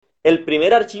El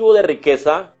primer archivo de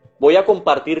riqueza, voy a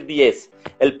compartir 10.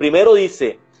 El primero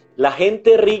dice, la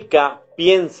gente rica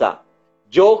piensa,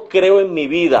 yo creo en mi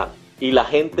vida, y la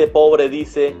gente pobre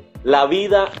dice, la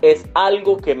vida es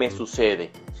algo que me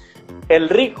sucede. El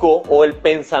rico o el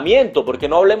pensamiento, porque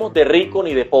no hablemos de rico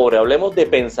ni de pobre, hablemos de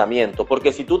pensamiento,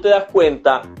 porque si tú te das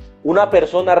cuenta, una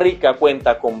persona rica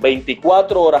cuenta con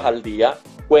 24 horas al día,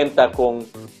 cuenta con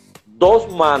 2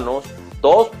 manos,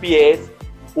 2 pies,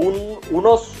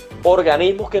 unos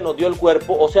organismos que nos dio el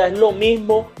cuerpo, o sea, es lo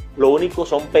mismo, lo único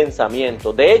son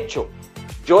pensamientos. De hecho,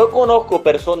 yo conozco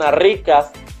personas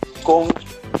ricas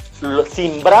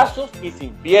sin brazos y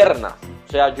sin piernas.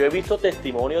 O sea, yo he visto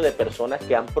testimonios de personas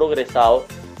que han progresado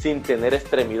sin tener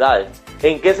extremidades.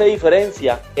 ¿En qué se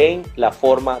diferencia? En la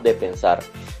forma de pensar.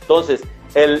 Entonces,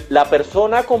 la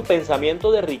persona con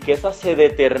pensamiento de riqueza se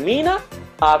determina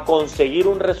a conseguir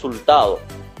un resultado.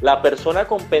 La persona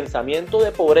con pensamiento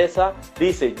de pobreza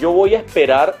dice, yo voy a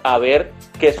esperar a ver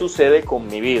qué sucede con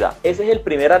mi vida. Ese es el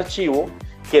primer archivo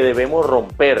que debemos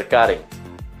romper, Karen.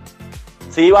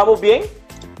 ¿Sí, vamos bien?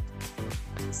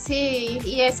 Sí,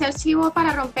 y ese archivo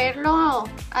para romperlo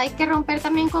hay que romper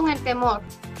también con el temor.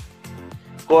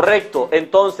 Correcto.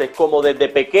 Entonces, como desde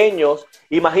pequeños,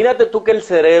 imagínate tú que el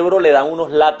cerebro le dan unos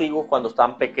látigos cuando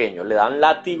están pequeños, le dan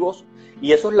látigos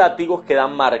y esos látigos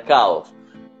quedan marcados.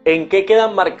 ¿En qué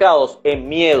quedan marcados? En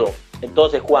miedo.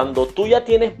 Entonces, cuando tú ya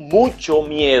tienes mucho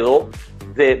miedo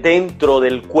dentro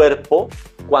del cuerpo,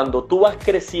 cuando tú vas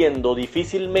creciendo,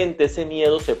 difícilmente ese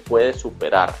miedo se puede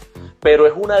superar. Pero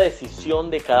es una decisión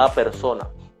de cada persona.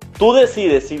 Tú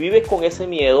decides si vives con ese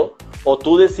miedo o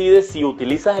tú decides si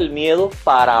utilizas el miedo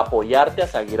para apoyarte a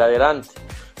seguir adelante.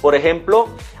 Por ejemplo,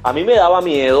 a mí me daba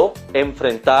miedo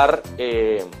enfrentar...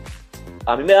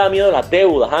 A mí me daba miedo las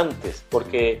deudas antes,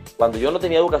 porque cuando yo no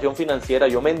tenía educación financiera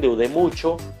yo me endeudé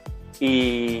mucho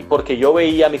y porque yo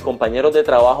veía a mis compañeros de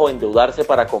trabajo endeudarse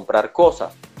para comprar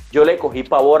cosas. Yo le cogí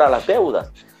pavor a las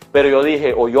deudas, pero yo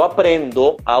dije, o yo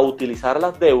aprendo a utilizar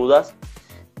las deudas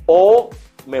o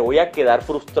me voy a quedar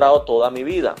frustrado toda mi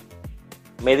vida.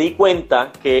 Me di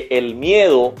cuenta que el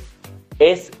miedo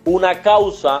es una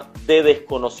causa de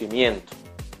desconocimiento.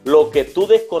 Lo que tú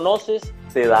desconoces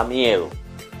te da miedo.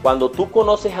 Cuando tú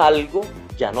conoces algo,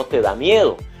 ya no te da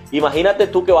miedo. Imagínate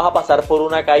tú que vas a pasar por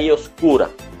una calle oscura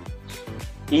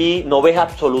y no ves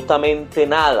absolutamente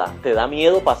nada. Te da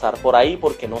miedo pasar por ahí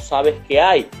porque no sabes qué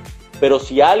hay. Pero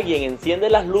si alguien enciende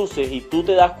las luces y tú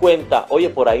te das cuenta, oye,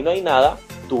 por ahí no hay nada,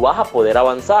 tú vas a poder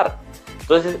avanzar.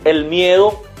 Entonces, el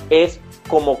miedo es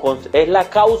la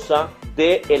causa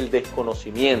del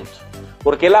desconocimiento.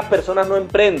 ¿Por qué las personas no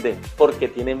emprenden? Porque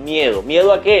tienen miedo.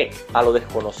 ¿Miedo a qué? A lo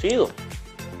desconocido.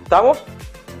 ¿Estamos?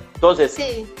 Entonces,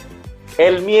 Sí.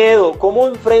 el miedo, ¿cómo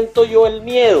enfrento yo el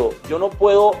miedo? Yo no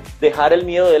puedo dejar el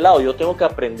miedo de lado, yo tengo que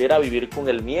aprender a vivir con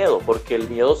el miedo, porque el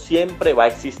miedo siempre va a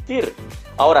existir.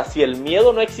 Ahora, si el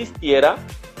miedo no existiera,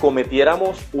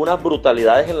 cometiéramos unas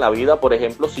brutalidades en la vida. Por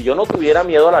ejemplo, si yo no tuviera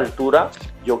miedo a la altura,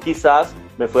 yo quizás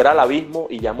me fuera al abismo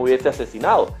y ya me hubiese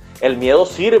asesinado. El miedo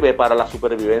sirve para la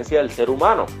supervivencia del ser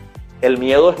humano. El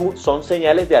miedo son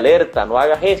señales de alerta, no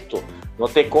hagas esto, no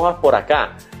te cojas por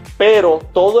acá. Pero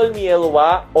todo el miedo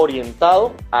va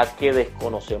orientado a que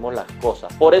desconocemos las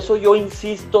cosas. Por eso yo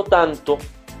insisto tanto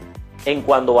en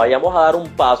cuando vayamos a dar un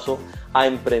paso, a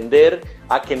emprender,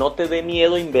 a que no te dé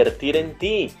miedo invertir en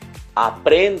ti.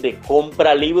 Aprende,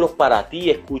 compra libros para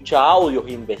ti, escucha audios,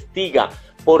 investiga,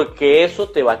 porque eso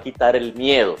te va a quitar el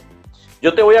miedo.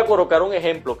 Yo te voy a colocar un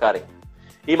ejemplo, Karen.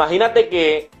 Imagínate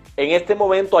que en este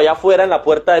momento allá afuera en la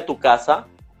puerta de tu casa,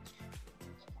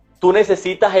 tú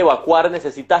necesitas evacuar,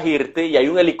 necesitas irte y hay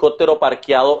un helicóptero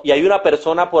parqueado y hay una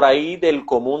persona por ahí del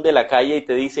común de la calle y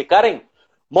te dice, Karen,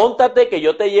 móntate que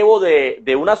yo te llevo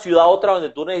de una ciudad a otra donde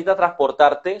tú necesitas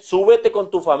transportarte, súbete con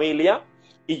tu familia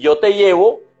y yo te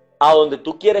llevo a donde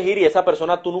tú quieres ir y esa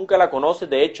persona tú nunca la conoces,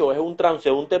 de hecho es un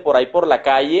transeúnte por ahí por la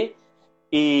calle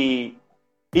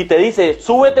y te dice,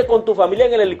 súbete con tu familia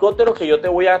en el helicóptero que yo te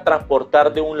voy a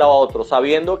transportar de un lado a otro,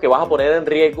 sabiendo que vas a poner en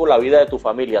riesgo la vida de tu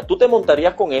familia. ¿Tú te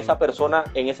montarías con esa persona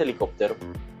en ese helicóptero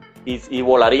y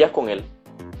volarías con él?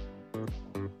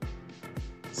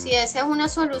 Si esa es una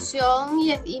solución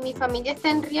y mi familia está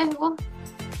en riesgo,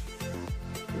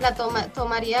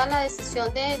 tomaría la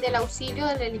decisión del auxilio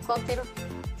del helicóptero.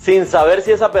 Sin saber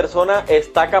si esa persona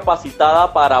está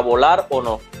capacitada para volar o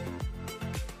no.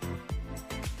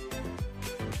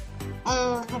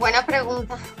 Buena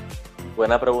pregunta.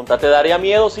 Buena pregunta. ¿Te daría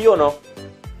miedo, sí o no?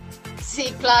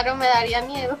 Sí, claro, me daría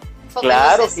miedo. Porque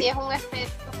Claro. no sé si es un experto.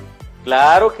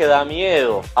 Claro que da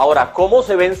miedo. Ahora, ¿cómo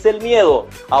se vence el miedo?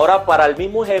 Ahora, para el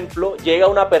mismo ejemplo, llega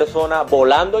una persona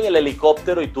volando en el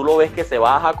helicóptero y tú lo ves que se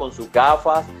baja con sus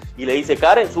gafas y le dice,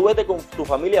 Karen, súbete con tu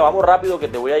familia, vamos rápido que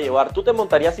te voy a llevar. ¿Tú te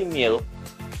montarías sin miedo?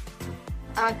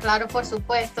 Ah, claro, por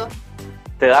supuesto.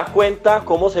 ¿Te das cuenta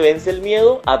cómo se vence el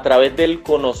miedo? A través del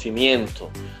conocimiento.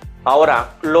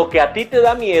 Ahora, lo que a ti te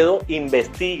da miedo,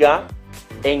 investiga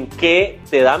en qué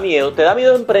te da miedo. ¿Te da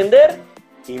miedo emprender?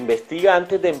 Investiga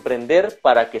antes de emprender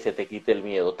para que se te quite el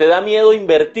miedo. ¿Te da miedo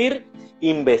invertir?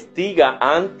 Investiga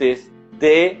antes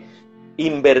de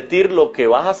invertir lo que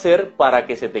vas a hacer para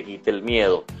que se te quite el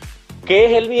miedo. ¿Qué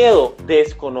es el miedo?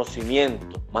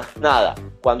 Desconocimiento, más nada.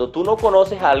 Cuando tú no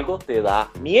conoces algo, te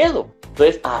da miedo.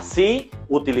 Entonces, así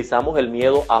utilizamos el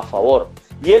miedo a favor.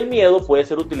 Y el miedo puede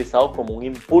ser utilizado como un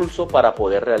impulso para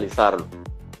poder realizarlo.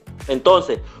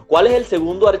 Entonces, ¿cuál es el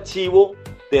segundo archivo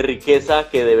de riqueza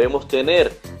que debemos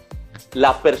tener?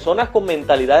 Las personas con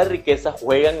mentalidad de riqueza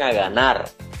juegan a ganar.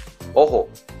 Ojo,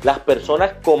 las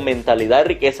personas con mentalidad de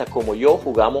riqueza como yo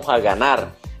jugamos a ganar.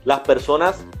 Las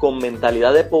personas con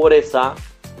mentalidad de pobreza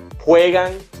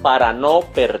juegan para no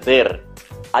perder.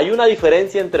 Hay una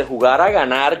diferencia entre jugar a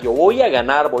ganar, yo voy a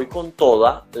ganar, voy con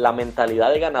toda, la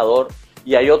mentalidad de ganador,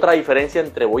 y hay otra diferencia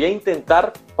entre voy a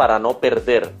intentar para no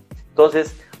perder.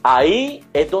 Entonces, ahí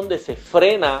es donde se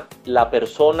frena la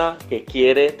persona que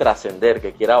quiere trascender,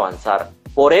 que quiere avanzar.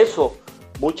 Por eso,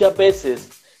 muchas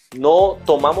veces no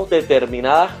tomamos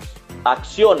determinadas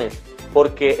acciones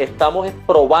porque estamos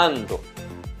probando.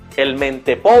 El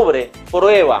mente pobre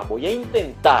prueba, voy a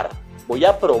intentar, voy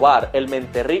a probar. El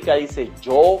mente rica dice,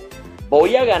 yo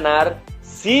voy a ganar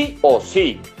sí o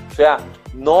sí. O sea,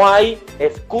 no hay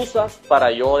excusas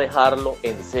para yo dejarlo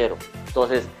en cero.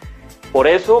 Entonces, por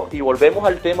eso, y volvemos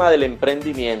al tema del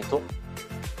emprendimiento,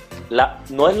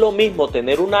 no es lo mismo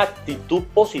tener una actitud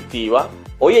positiva.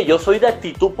 Oye, yo soy de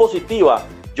actitud positiva.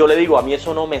 Yo le digo, a mí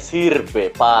eso no me sirve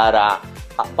para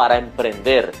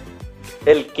emprender.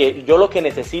 Yo lo que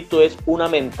necesito es una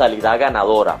mentalidad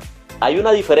ganadora. Hay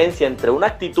una diferencia entre una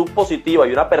actitud positiva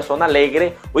y una persona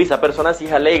alegre. Uy, esa persona sí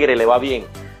es alegre, le va bien.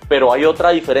 Pero hay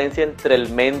otra diferencia entre el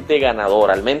mente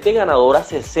ganadora. El mente ganadora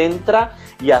se centra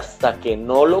y hasta que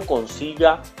no lo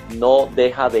consiga, no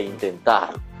deja de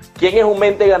intentarlo. ¿Quién es un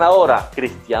mente ganadora?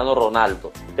 Cristiano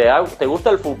Ronaldo. ¿Te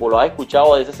gusta el fútbol? ¿Lo has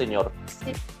escuchado de ese señor?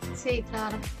 Sí, sí,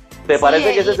 claro. ¿Te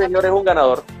parece que ese señor es un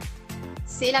ganador?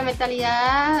 Sí, la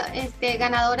mentalidad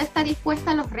ganadora está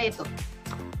dispuesta a los retos.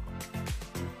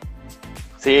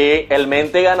 Sí, el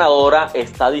mente ganadora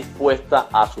está dispuesta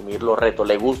a asumir los retos,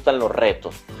 le gustan los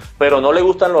retos, pero no le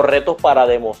gustan los retos para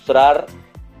demostrar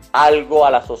algo a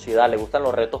la sociedad, le gustan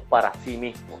los retos para sí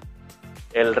mismo.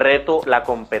 El reto, la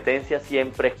competencia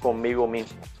siempre es conmigo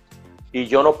mismo. Y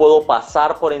yo no puedo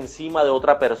pasar por encima de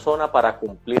otra persona para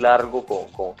cumplir algo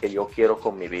con que yo quiero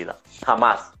con mi vida.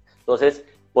 Jamás. Entonces,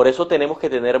 por eso tenemos que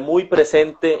tener muy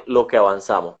presente lo que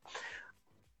avanzamos.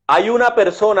 Hay una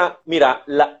persona, mira,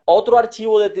 otro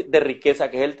archivo de riqueza,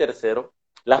 que es el tercero,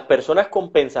 las personas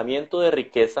con pensamiento de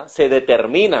riqueza se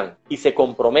determinan y se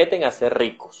comprometen a ser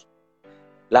ricos.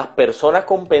 Las personas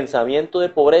con pensamiento de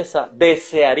pobreza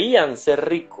desearían ser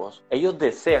ricos. Ellos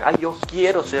desean, yo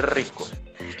quiero ser rico.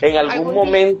 En algún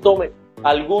momento,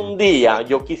 algún día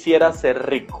yo quisiera ser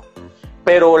rico.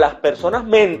 Pero las personas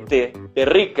mente de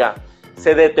rica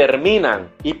se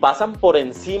determinan y pasan por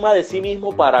encima de sí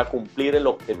mismo para cumplir el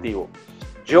objetivo.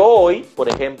 Yo hoy, por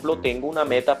ejemplo, tengo una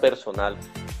meta personal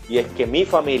y es que mi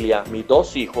familia, mis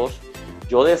 2 hijos,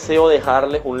 yo deseo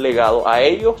dejarles un legado a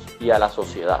ellos y a la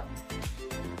sociedad.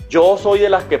 Yo soy de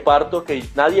las que parto que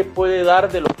nadie puede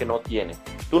dar de lo que no tiene.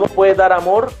 Tú no puedes dar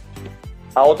amor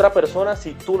a otra persona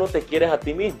si tú no te quieres a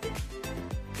ti mismo.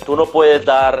 Tú no puedes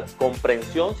dar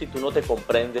comprensión si tú no te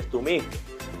comprendes tú mismo.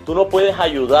 Tú no puedes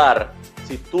ayudar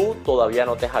si tú todavía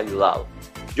no te has ayudado.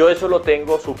 Yo eso lo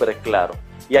tengo súper claro.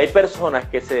 Y hay personas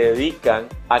que se dedican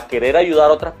a querer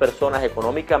ayudar a otras personas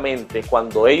económicamente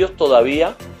cuando ellos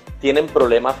todavía tienen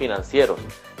problemas financieros.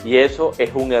 Y eso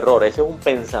es un error, ese es un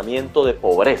pensamiento de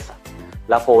pobreza.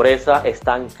 La pobreza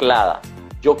está anclada.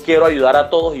 Yo quiero ayudar a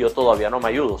todos y yo todavía no me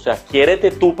ayudo. O sea,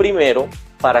 quiérete tú primero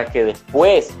para que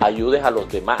después ayudes a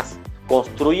los demás.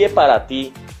 Construye para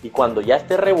ti y cuando ya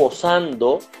esté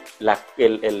rebosando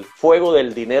el fuego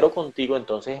del dinero contigo,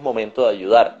 entonces es momento de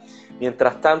ayudar.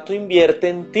 Mientras tanto, invierte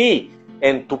en ti,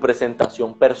 en tu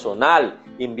presentación personal,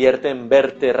 invierte en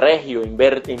verte regio,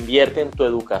 invierte en tu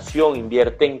educación,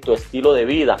 invierte en tu estilo de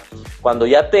vida. Cuando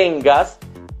ya tengas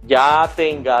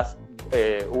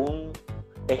un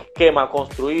esquema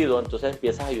construido, entonces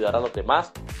empiezas a ayudar a los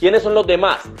demás. ¿Quiénes son los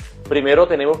demás? Primero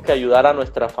tenemos que ayudar a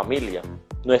nuestra familia,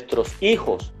 nuestros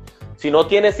hijos. Si no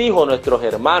tienes hijos, nuestros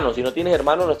hermanos. Si no tienes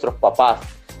hermanos, nuestros papás.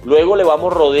 Luego le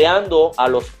vamos rodeando a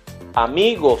los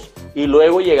amigos y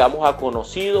luego llegamos a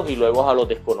conocidos y luego a los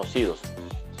desconocidos.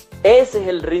 Ese es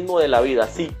el ritmo de la vida.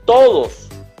 Si todos,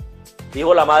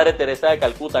 dijo la Madre Teresa de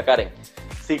Calcuta, Karen,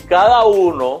 si cada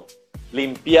uno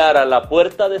limpiara la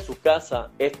puerta de su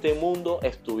casa, este mundo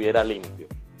estuviera limpio.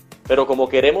 Pero como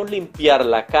queremos limpiar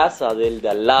la casa del de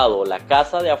al lado, la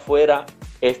casa de afuera,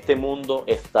 este mundo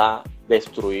está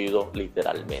destruido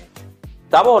literalmente.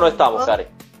 ¿Estamos o no estamos, Karen?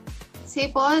 Sí,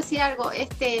 puedo decir algo.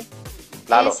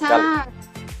 Claro, claro.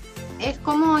 Es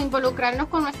como involucrarnos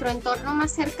con nuestro entorno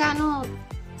más cercano.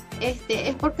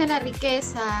 Es porque la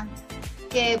riqueza,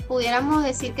 que pudiéramos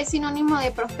decir que es sinónimo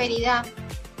de prosperidad,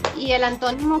 y el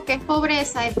antónimo que es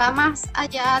pobreza, va más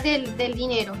allá del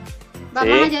dinero. Va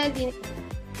más allá del dinero.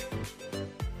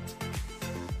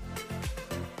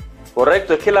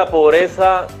 Correcto, es que la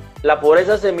pobreza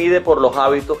se mide por los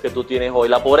hábitos que tú tienes hoy.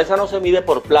 La pobreza no se mide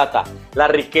por plata, la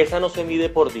riqueza no se mide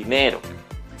por dinero.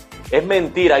 Es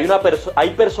mentira, hay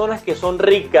personas que son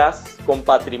ricas con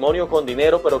patrimonio, con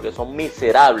dinero, pero que son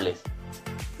miserables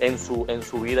en su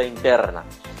vida interna.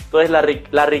 Entonces,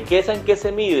 la riqueza, ¿en qué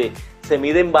se mide? Se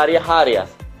mide en varias áreas.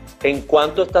 ¿En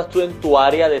cuánto estás tú en tu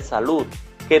área de salud?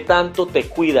 ¿Qué tanto te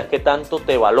cuidas? ¿Qué tanto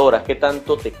te valoras? ¿Qué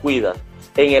tanto te cuidas?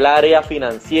 En el área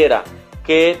financiera,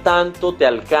 ¿qué tanto te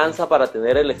alcanza para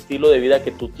tener el estilo de vida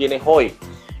que tú tienes hoy?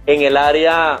 En el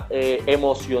área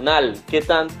emocional, ¿qué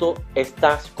tanto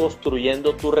estás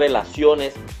construyendo tus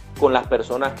relaciones con las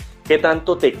personas? ¿Qué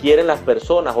tanto te quieren las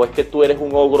personas? ¿O es que tú eres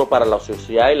un ogro para la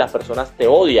sociedad y las personas te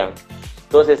odian?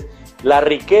 Entonces, la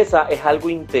riqueza es algo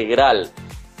integral.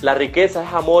 La riqueza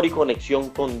es amor y conexión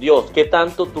con Dios. ¿Qué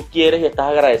tanto tú quieres y estás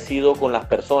agradecido con las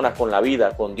personas, con la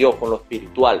vida, con Dios, con lo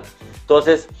espiritual?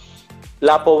 Entonces,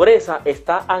 la pobreza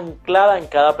está anclada en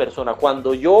cada persona.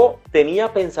 Cuando yo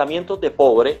tenía pensamientos de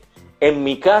pobre, en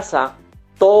mi casa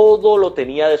todo lo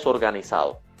tenía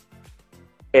desorganizado.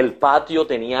 El patio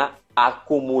tenía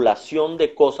acumulación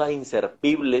de cosas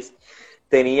inservibles,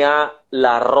 tenía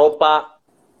la ropa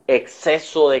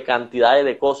exceso de cantidades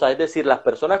de cosas. Es decir, las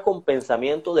personas con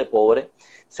pensamientos de pobre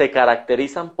se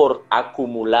caracterizan por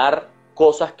acumular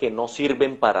cosas que no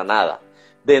sirven para nada,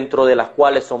 dentro de las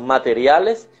cuales son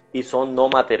materiales y son no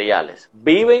materiales.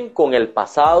 Viven con el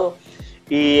pasado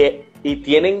y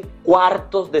tienen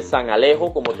cuartos de San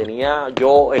Alejo, como tenía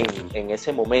yo en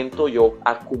ese momento. Yo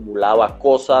acumulaba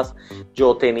cosas,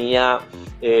 yo tenía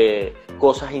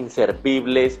cosas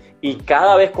inservibles y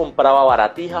cada vez compraba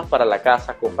baratijas para la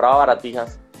casa, compraba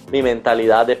baratijas, mi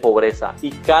mentalidad de pobreza,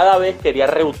 y cada vez quería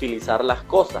reutilizar las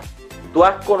cosas. ¿Tú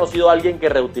has conocido a alguien que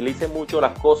reutilice mucho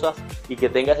las cosas y que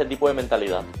tenga ese tipo de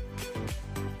mentalidad?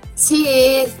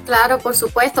 Sí, claro, por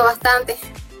supuesto, bastante.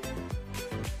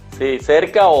 Sí,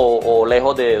 ¿cerca o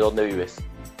lejos de donde vives?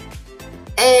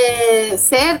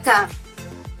 Cerca.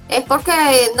 Es porque,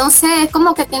 no sé, es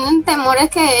como que tienen temores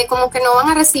que como que no van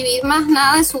a recibir más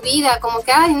nada en su vida, como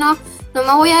que, ay, no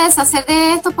me voy a deshacer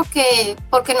de esto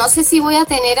porque no sé si voy a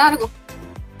tener algo.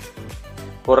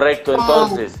 Correcto,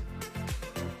 entonces,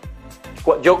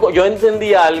 yo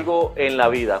entendí algo en la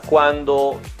vida.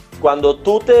 Cuando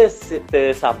tú te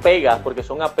desapegas, porque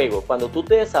son apegos, cuando tú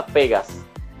te desapegas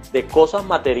de cosas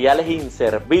materiales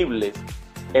inservibles,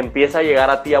 empieza a llegar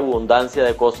a ti abundancia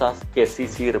de cosas que sí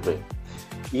sirven.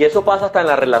 Y eso pasa hasta en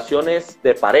las relaciones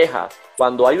de pareja.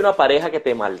 Cuando hay una pareja que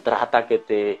te maltrata, que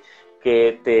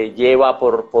te lleva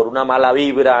por una mala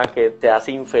vibra, que te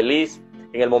hace infeliz,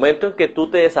 en el momento en que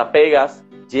tú te desapegas,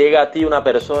 llega a ti una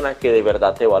persona que de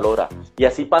verdad te valora. Y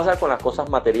así pasa con las cosas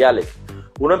materiales.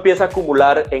 Uno empieza a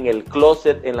acumular en el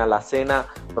closet, en la alacena,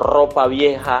 ropa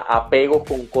vieja, apegos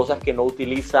con cosas que no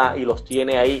utiliza y los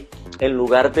tiene ahí, en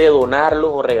lugar de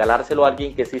donarlos o regalárselo a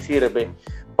alguien que sí sirve,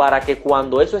 para que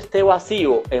cuando eso esté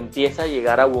vacío empiece a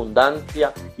llegar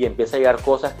abundancia y empieza a llegar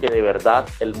cosas que de verdad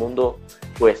el mundo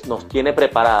pues nos tiene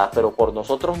preparadas, pero por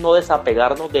nosotros no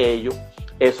desapegarnos de ello,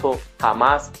 eso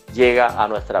jamás llega a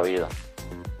nuestra vida.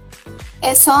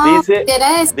 Eso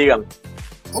dígame.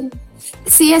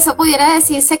 Sí, eso pudiera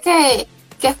decirse que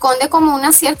esconde como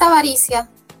una cierta avaricia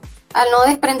al no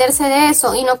desprenderse de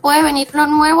eso, y no puede venir lo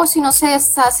nuevo si no se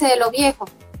deshace de lo viejo.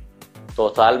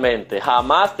 Totalmente,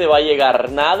 jamás te va a llegar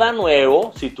nada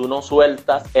nuevo si tú no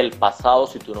sueltas el pasado,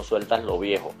 si tú no sueltas lo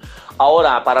viejo.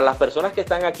 Ahora, para las personas que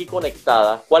están aquí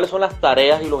conectadas, ¿cuáles son las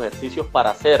tareas y los ejercicios para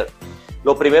hacer?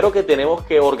 Lo primero que tenemos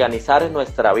que organizar es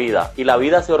nuestra vida, y la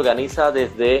vida se organiza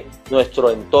desde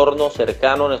nuestro entorno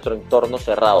cercano, nuestro entorno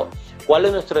cerrado. ¿Cuál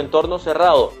es nuestro entorno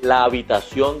cerrado? La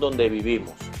habitación donde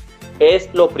vivimos.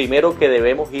 Es lo primero que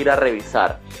debemos ir a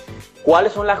revisar.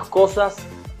 ¿Cuáles son las cosas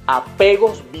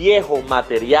apegos viejos,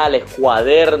 materiales,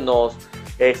 cuadernos,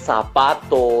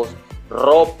 zapatos,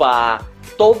 ropa,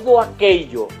 todo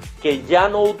aquello que ya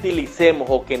no utilicemos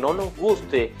o que no nos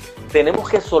guste, tenemos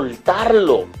que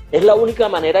soltarlo. Es la única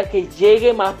manera que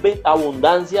llegue más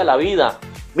abundancia a la vida.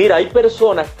 Mira, hay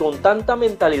personas con tanta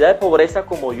mentalidad de pobreza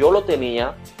como yo lo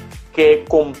tenía, que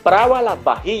compraba las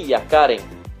vajillas, Karen,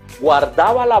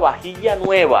 guardaba la vajilla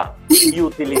nueva y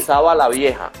utilizaba la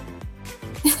vieja.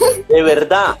 De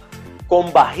verdad,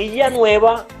 con vajilla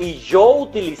nueva y yo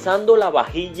utilizando la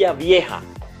vajilla vieja.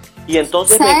 Y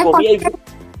entonces me comía y...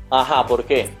 Ajá, ¿por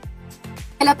qué?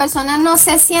 Que la persona no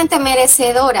se siente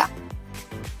merecedora.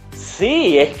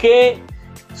 Sí, es que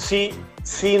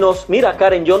si nos... Mira,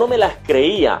 Karen, yo no me las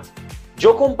creía.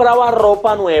 Yo compraba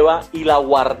ropa nueva y la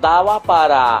guardaba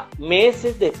para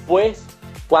meses después,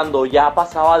 cuando ya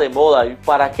pasaba de moda. ¿Y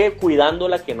para qué?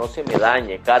 Cuidándola que no se me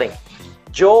dañe, Karen.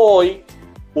 Yo hoy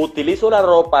utilizo la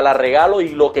ropa, la regalo y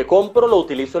lo que compro lo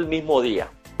utilizo el mismo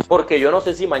día. Porque yo no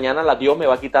sé si mañana Dios me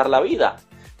va a quitar la vida.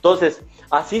 Entonces,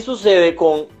 así sucede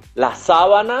con las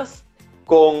sábanas,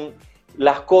 con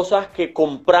las cosas que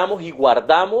compramos y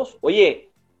guardamos. Oye,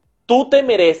 tú te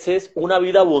mereces una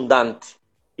vida abundante.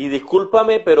 Y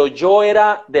discúlpame, pero yo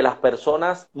era de las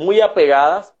personas muy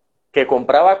apegadas que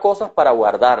compraba cosas para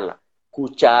guardarlas.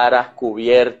 Cucharas,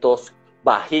 cubiertos,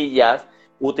 vajillas,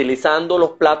 utilizando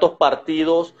los platos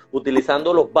partidos,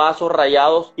 utilizando los vasos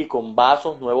rayados y con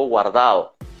vasos nuevos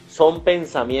guardados. Son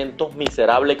pensamientos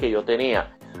miserables que yo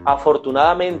tenía.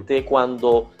 Afortunadamente,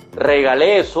 cuando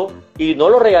regalé eso, y no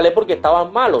lo regalé porque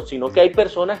estaban malos, sino que hay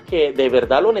personas que de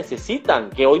verdad lo necesitan,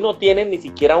 que hoy no tienen ni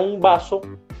siquiera un vaso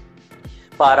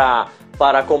para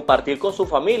compartir con su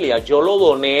familia. Yo lo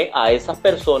doné a esas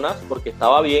personas porque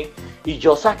estaba bien y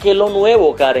yo saqué lo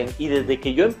nuevo, Karen, y desde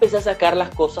que yo empecé a sacar las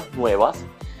cosas nuevas,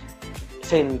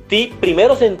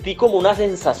 primero sentí como una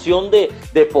sensación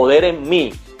de poder en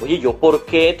mí. Oye, ¿yo por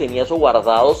qué tenía eso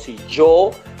guardado si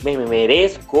yo me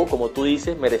merezco, como tú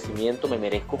dices, merecimiento, me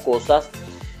merezco cosas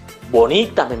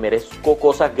bonitas, me merezco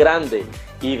cosas grandes?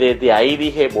 Y desde ahí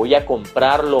dije, voy a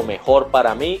comprar lo mejor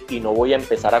para mí y no voy a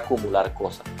empezar a acumular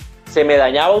cosas. Se me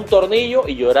dañaba un tornillo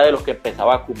y yo era de los que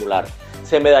empezaba a acumular.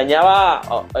 Se me dañaba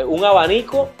un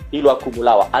abanico y lo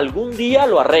acumulaba. Algún día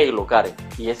lo arreglo, Karen,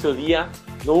 y ese día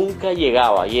nunca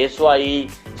llegaba. Y eso ahí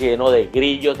lleno de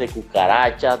grillos, de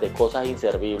cucarachas, de cosas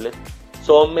inservibles,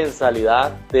 son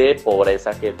mentalidad de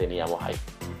pobreza que teníamos ahí.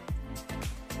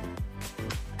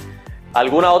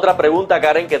 ¿Alguna otra pregunta,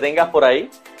 Karen, que tengas por ahí?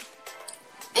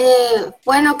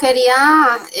 Bueno,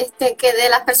 quería que de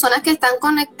las personas que están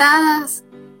conectadas,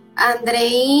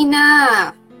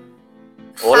 Andreina.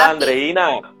 Hola, Happy.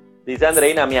 Andreina, dice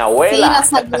Andreina, mi abuela.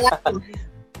 Sí,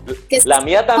 la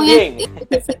mía también.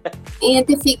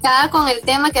 Identificada con el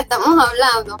tema que estamos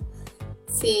hablando.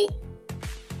 Sí.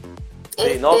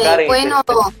 Sí, no, Karen, bueno.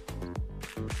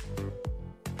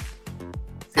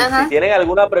 Si tienen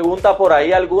alguna pregunta por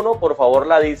ahí, alguno, por favor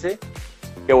la dice,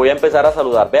 que voy a empezar a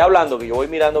saludar. Ve hablando, que yo voy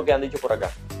mirando qué han dicho por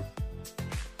acá.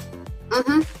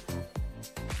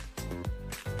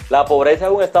 La pobreza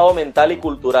es un estado mental y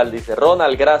cultural, dice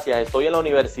Ronald, gracias, estoy en la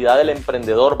Universidad del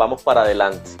Emprendedor, vamos para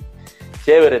adelante.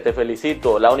 Chévere, te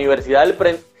felicito. La Universidad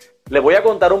del Les voy a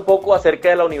contar un poco acerca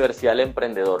de la Universidad del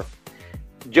Emprendedor.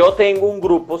 Yo tengo un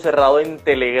grupo cerrado en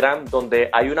Telegram donde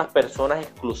hay unas personas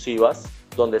exclusivas,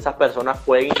 donde esas personas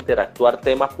pueden interactuar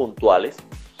temas puntuales.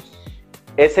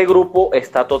 Ese grupo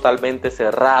está totalmente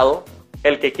cerrado.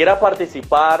 El que quiera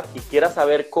participar y quiera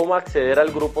saber cómo acceder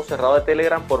al grupo cerrado de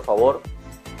Telegram, por favor,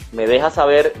 me deja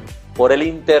saber por el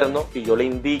interno y yo le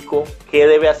indico qué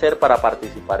debe hacer para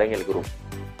participar en el grupo.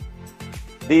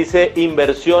 Dice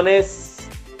inversiones.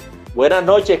 Buenas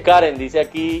noches, Karen. Dice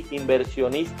aquí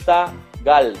inversionista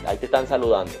Gal. Ahí te están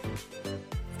saludando.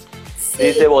 Sí.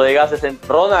 Dice Bodega 60.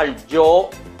 Ronald, yo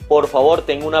por favor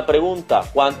tengo una pregunta.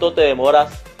 ¿Cuánto te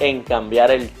demoras en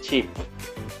cambiar el chip?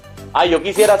 Yo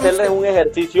quisiera hacerles un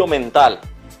ejercicio mental.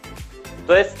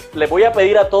 Entonces, les voy a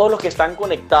pedir a todos los que están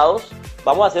conectados,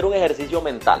 vamos a hacer un ejercicio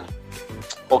mental.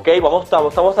 Ok,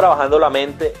 estamos trabajando la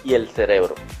mente y el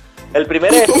cerebro. El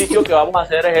primer ejercicio que vamos a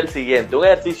hacer es el siguiente, un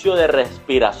ejercicio de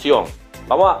respiración.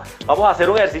 Vamos a hacer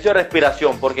un ejercicio de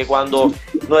respiración, porque cuando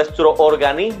nuestro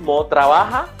organismo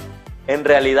trabaja, en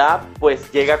realidad, pues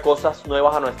llega cosas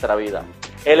nuevas a nuestra vida.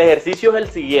 El ejercicio es el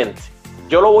siguiente.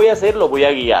 Yo lo voy a hacer, lo voy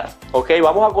a guiar. Ok,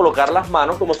 vamos a colocar las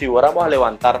manos como si fuéramos a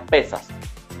levantar pesas.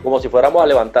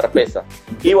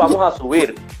 Y vamos a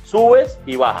subir. Subes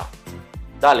y bajas.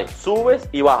 Dale, subes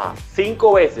y bajas.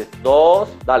 5 veces. 2,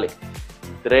 dale.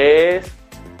 3,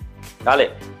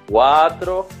 dale.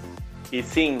 4 y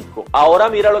 5. Ahora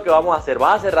mira lo que vamos a hacer.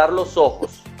 Vas a cerrar los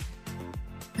ojos.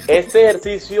 Este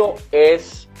ejercicio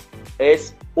es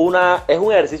un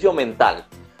ejercicio mental.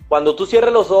 Cuando tú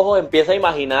cierres los ojos, empieza a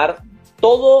imaginar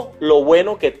todo lo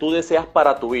bueno que tú deseas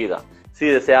para tu vida. Si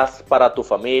deseas para tu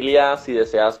familia, si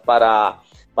deseas para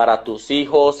tus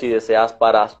hijos, si deseas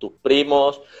para tus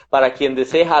primos, para quien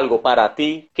desees algo, para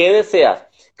ti. ¿Qué deseas?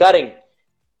 Karen,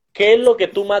 ¿qué es lo que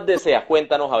tú más deseas?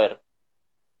 Cuéntanos a ver.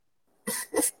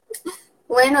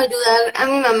 Bueno, ayudar a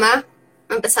mi mamá,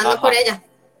 empezando por Ajá. ella.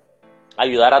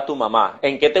 Ayudar a tu mamá.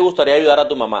 ¿En qué te gustaría ayudar a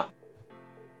tu mamá?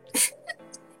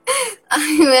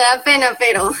 Ay, me da pena,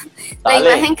 pero la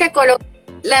Dale. imagen que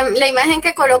la imagen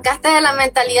que colocaste de la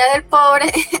mentalidad del pobre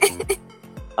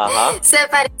Ajá.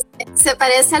 se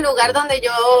parece al lugar donde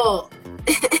yo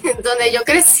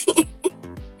crecí.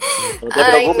 No te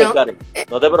Ay, preocupes, no. Karen.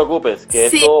 No te preocupes, que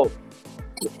Sí, esto...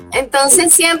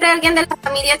 entonces siempre alguien de la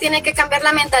familia tiene que cambiar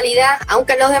la mentalidad,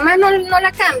 aunque los demás no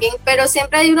la cambien, pero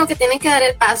siempre hay uno que tiene que dar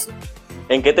el paso.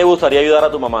 ¿En qué te gustaría ayudar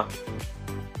a tu mamá?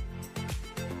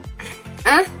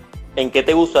 ¿Ah? ¿En qué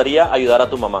te gustaría ayudar a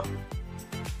tu mamá?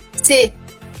 Sí.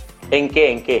 ¿En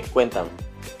qué? ¿En qué? Cuéntame.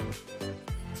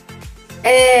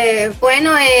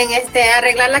 Bueno, en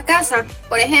arreglar la casa,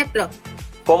 por ejemplo.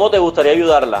 ¿Cómo te gustaría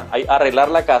ayudarla a arreglar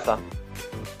la casa?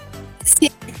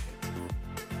 Sí,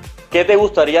 ¿Qué te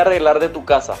gustaría arreglar de tu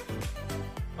casa?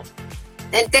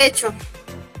 el techo.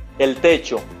 El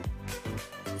techo.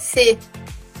 Sí.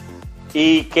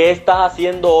 ¿Y qué estás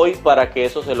haciendo hoy para que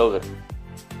eso se logre?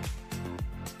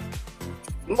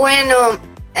 Bueno,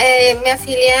 me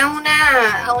afilié a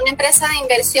una empresa de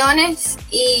inversiones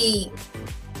y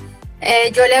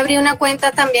yo le abrí una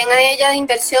cuenta también a ella de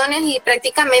inversiones y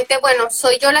prácticamente, bueno,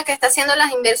 soy yo la que está haciendo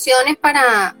las inversiones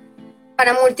para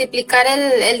multiplicar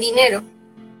el dinero.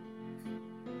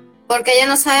 Porque ella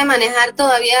no sabe manejar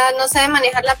todavía, no sabe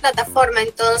manejar la plataforma.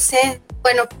 Entonces,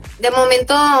 bueno, de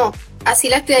momento así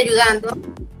la estoy ayudando.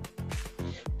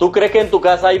 ¿Tú crees que en tu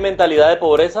casa hay mentalidad de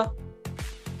pobreza?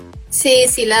 Sí,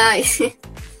 sí la hay.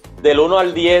 Del 1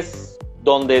 al 10,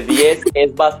 donde 10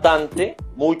 es bastante,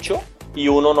 mucho, y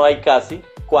 1 no hay casi,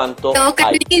 ¿cuánto Tengo que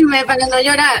hay? reírme para no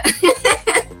llorar.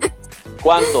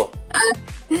 ¿Cuánto?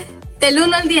 Del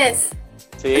 1 al 10.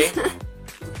 ¿Sí?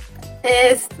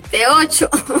 8.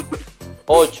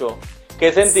 8.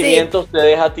 ¿Qué sentimientos te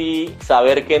deja a ti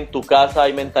saber que en tu casa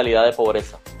hay mentalidad de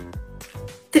pobreza?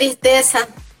 Tristeza.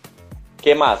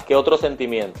 ¿Qué más? ¿Qué otros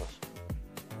sentimientos?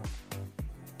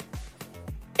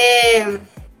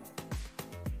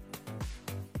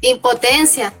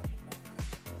 Impotencia.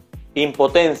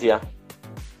 Impotencia.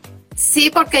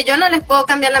 Sí, porque yo no les puedo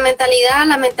cambiar la mentalidad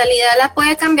la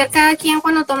puede cambiar cada quien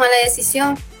cuando toma la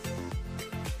decisión.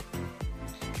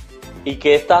 ¿Y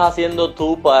qué estás haciendo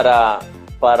tú para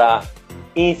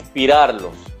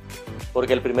inspirarlos?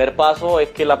 Porque el primer paso es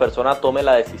que la persona tome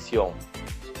la decisión.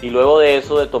 Y luego de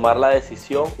eso, de tomar la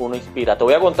decisión, uno inspira. Te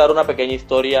voy a contar una pequeña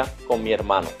historia con mi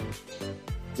hermano.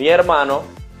 Mi hermano,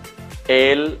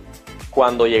 él,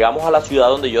 cuando llegamos a la ciudad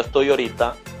donde yo estoy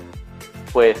ahorita,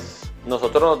 pues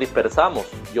nosotros nos dispersamos.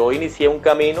 Yo inicié un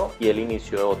camino y él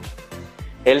inició otro.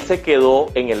 Él se quedó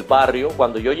en el barrio.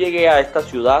 Cuando yo llegué a esta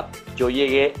ciudad, yo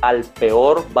llegué al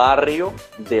peor barrio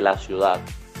de la ciudad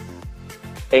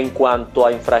en cuanto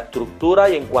a infraestructura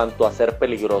y en cuanto a ser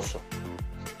peligroso.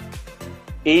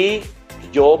 Y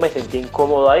yo me sentí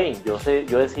incómodo ahí. Yo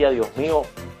decía, Dios mío,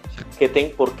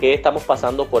 ¿por qué estamos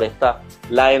pasando por esta?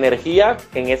 La energía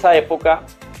en esa época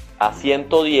a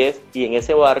 110 y en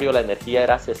ese barrio la energía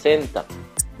era 60.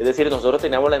 Es decir, nosotros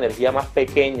teníamos la energía más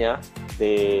pequeña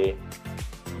de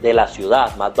la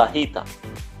ciudad, más bajita.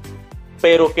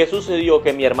 Pero ¿qué sucedió?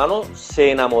 Que mi hermano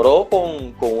se enamoró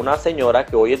con una señora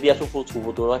que hoy en día es su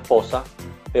futura esposa,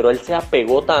 pero él se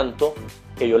apegó tanto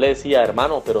que yo le decía,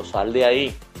 hermano, pero sal de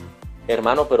ahí,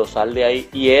 hermano, pero sal de ahí,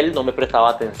 y él no me prestaba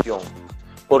atención.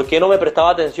 ¿Por qué no me prestaba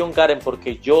atención, Karen?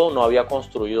 Porque yo no había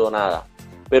construido nada,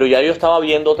 pero ya yo estaba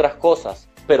viendo otras cosas,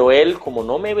 pero él, como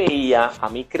no me veía a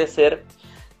mí crecer,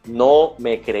 no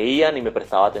me creía ni me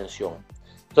prestaba atención.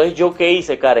 Entonces, ¿yo qué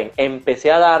hice, Karen?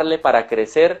 Empecé a darle para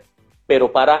crecer,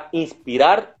 pero para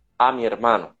inspirar a mi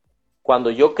hermano. Cuando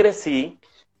yo crecí,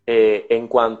 en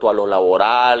cuanto a lo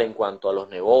laboral, en cuanto a los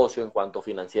negocios, en cuanto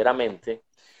financieramente,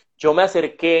 yo me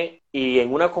acerqué y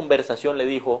en una conversación le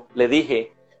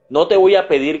dije, no te voy a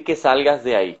pedir que salgas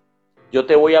de ahí, yo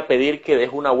te voy a pedir que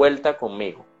des una vuelta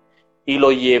conmigo. Y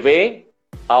lo llevé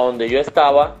a donde yo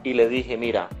estaba y le dije,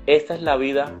 mira, esta es la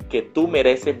vida que tú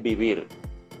mereces vivir.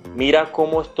 Mira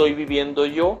cómo estoy viviendo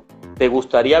yo. ¿Te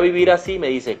gustaría vivir así? Me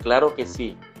dice, claro que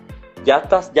sí.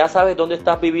 ¿Ya sabes dónde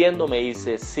estás viviendo? Me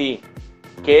dice, sí.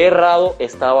 Qué errado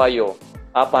estaba yo.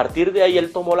 A partir de ahí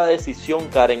él tomó la decisión,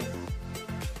 Karen,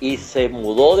 y se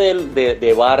mudó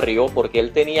de barrio porque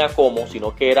él tenía como,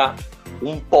 sino que era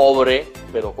un pobre,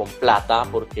 pero con plata,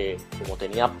 porque como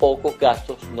tenía pocos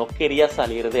gastos, no quería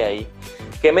salir de ahí.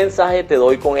 ¿Qué mensaje te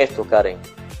doy con esto, Karen?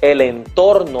 El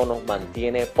entorno nos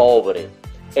mantiene pobres.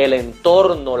 El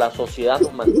entorno, la sociedad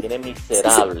nos mantiene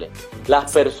miserables.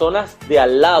 Las personas de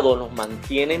al lado nos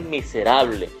mantienen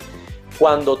miserables.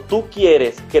 Cuando tú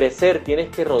quieres crecer, tienes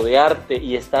que rodearte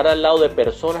y estar al lado de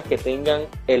personas que tengan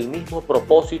el mismo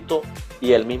propósito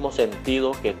y el mismo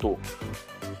sentido que tú.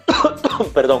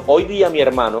 Perdón, hoy día mi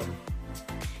hermano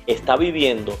está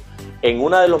viviendo en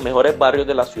uno de los mejores barrios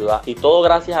de la ciudad, y todo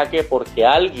gracias a que porque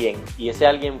alguien, y ese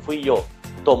alguien fui yo,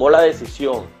 tomó la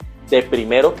decisión de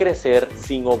primero crecer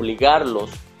sin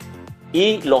obligarlos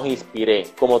y los inspiré.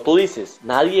 Como tú dices,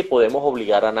 nadie podemos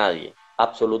obligar a nadie,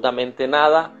 absolutamente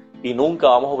nada, y nunca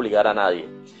vamos a obligar a nadie,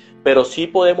 pero sí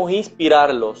podemos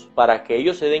inspirarlos para que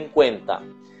ellos se den cuenta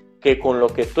que con lo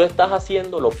que tú estás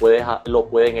haciendo lo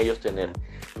pueden ellos tener.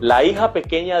 La hija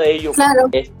pequeña de ellos, claro,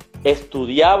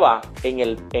 estudiaba en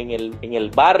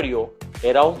el barrio,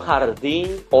 era un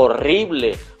jardín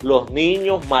horrible, los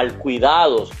niños mal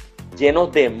cuidados,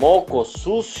 llenos de mocos,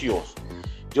 sucios.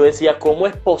 Yo decía, ¿cómo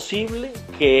es posible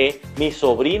que mi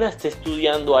sobrina esté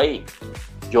estudiando ahí?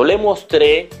 Yo le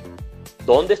mostré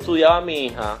dónde estudiaba mi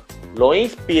hija, lo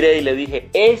inspiré y le dije,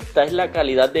 esta es la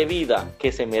calidad de vida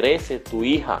que se merece tu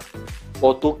hija,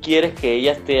 o tú quieres que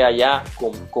ella esté allá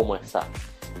como está.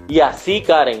 Y así,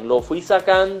 Karen, lo fui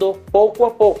sacando poco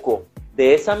a poco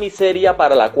de esa miseria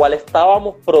para la cual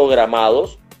estábamos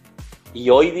programados, y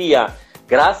hoy día,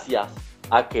 gracias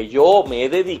a que yo me he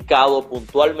dedicado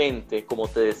puntualmente, como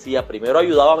te decía, primero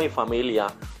ayudaba a mi familia,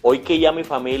 hoy que ya mi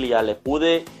familia le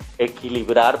pude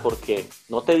equilibrar, porque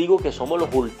no te digo que somos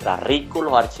los ultra ricos,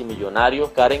 los archimillonarios,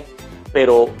 Karen,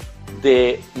 pero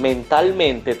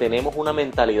mentalmente tenemos una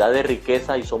mentalidad de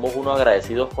riqueza y somos unos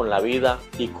agradecidos con la vida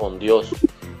y con Dios.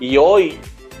 Y hoy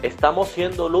estamos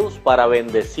siendo luz para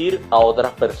bendecir a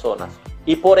otras personas.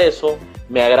 Y por eso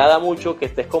me agrada mucho que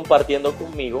estés compartiendo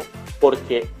conmigo,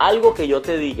 porque algo que yo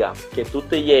te diga, que tú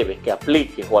te lleves, que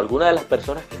apliques, o alguna de las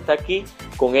personas que está aquí,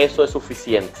 con eso es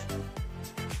suficiente.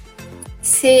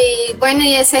 Sí, bueno,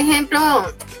 y ese ejemplo,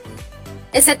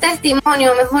 ese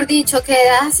testimonio, mejor dicho, que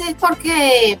das es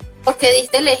porque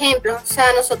diste el ejemplo. O sea,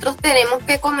 nosotros tenemos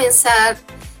que comenzar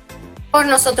por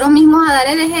nosotros mismos a dar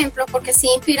el ejemplo, porque si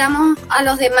inspiramos a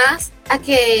los demás a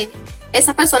que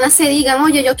esas personas se digan,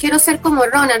 oye, yo quiero ser como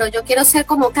Ronald, o yo quiero ser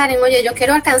como Karen, oye, yo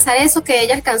quiero alcanzar eso que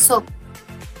ella alcanzó,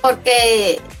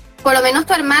 porque por lo menos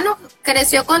tu hermano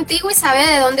creció contigo y sabe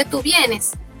de dónde tú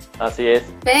vienes. Así es.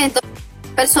 Entonces,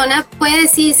 la persona puede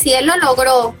decir, si él lo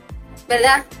logró,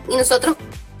 ¿verdad? Y nosotros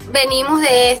venimos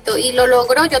de esto y lo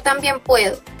logró, yo también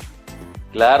puedo.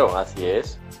 Claro, así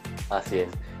es, así es.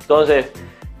 Entonces,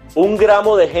 un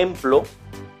gramo de ejemplo,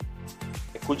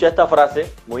 escucha esta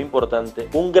frase, muy importante,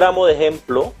 un gramo de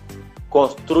ejemplo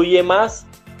construye más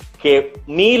que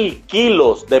 1000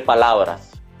 kilos de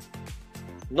palabras.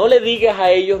 No le digas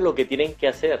a ellos lo que tienen que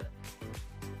hacer,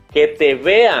 que te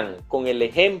vean con el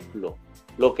ejemplo,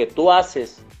 lo que tú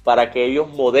haces para que ellos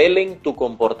modelen tu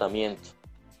comportamiento.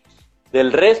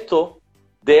 Del resto,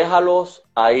 déjalos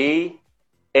ahí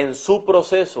en su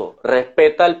proceso,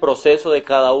 respeta el proceso de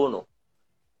cada uno.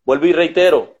 Vuelvo y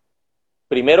reitero,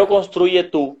 primero construye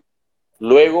tú,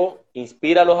 luego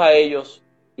inspíralos a ellos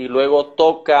y luego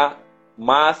toca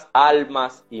más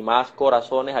almas y más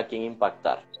corazones a quien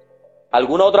impactar.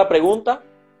 ¿Alguna otra pregunta?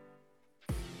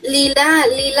 Lila,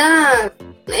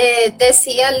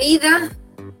 decía Lida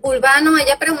Urbano,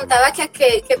 ella preguntaba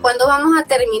que cuándo vamos a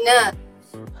terminar.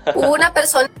 Hubo una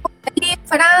persona,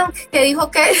 Frank, que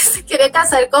dijo que se quiere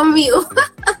casar conmigo.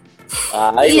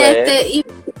 Ay,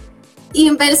 y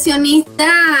inversionista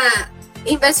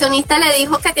le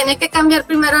dijo que tiene que cambiar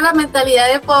primero la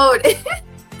mentalidad de pobre.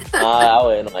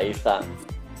 Bueno, ahí está.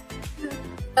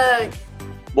 Ay.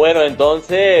 Bueno,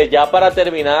 entonces ya para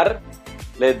terminar,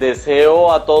 les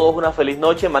deseo a todos una feliz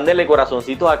noche. Mándenle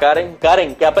corazoncitos a Karen.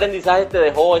 Karen, ¿qué aprendizaje te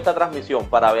dejó esta transmisión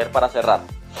para cerrar?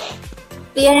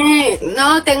 Bien,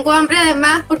 no, tengo hambre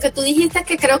además porque tú dijiste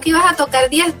que creo que ibas a tocar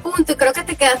 10 puntos y creo que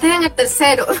te quedaste en el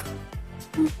tercero.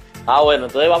 Bueno,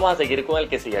 entonces vamos a seguir con el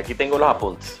que sigue. Aquí tengo los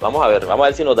apuntes. Vamos a ver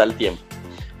si nos da el tiempo.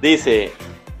 Dice,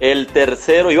 el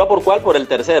tercero, ¿iba por cuál? Por el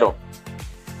tercero.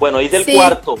 Bueno, dice el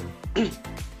cuarto.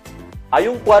 Hay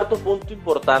un cuarto punto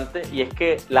importante, y es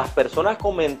que las personas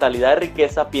con mentalidad de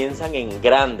riqueza piensan en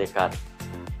grande, Karen.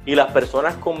 Y las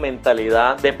personas con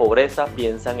mentalidad de pobreza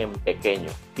piensan en pequeño,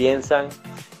 piensan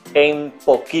en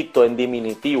poquito, en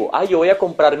diminutivo. Yo voy a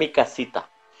comprar mi casita,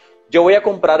 yo voy a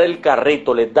comprar el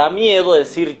carrito. Les da miedo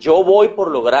decir yo voy por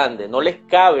lo grande, no les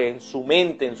cabe en su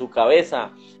mente, en su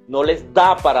cabeza, no les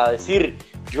da para decir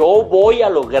yo voy a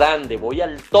lo grande, voy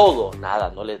al todo. Nada,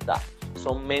 no les da.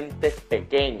 Son mentes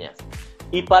pequeñas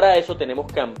y para eso tenemos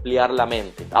que ampliar la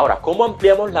mente. Ahora, ¿cómo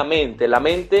ampliamos la mente? La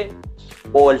mente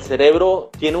o el cerebro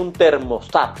tiene un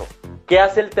termostato. ¿Qué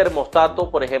hace el termostato,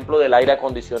 por ejemplo, del aire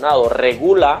acondicionado?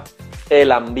 Regula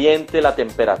el ambiente, la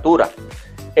temperatura.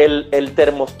 El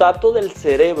termostato del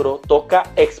cerebro toca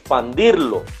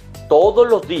expandirlo todos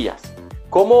los días.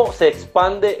 ¿Cómo se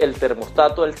expande el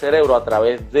termostato del cerebro? A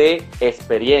través de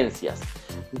experiencias.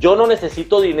 Yo no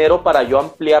necesito dinero para yo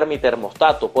ampliar mi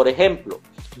termostato. Por ejemplo,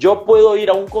 yo puedo ir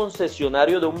a un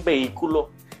concesionario de un vehículo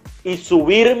y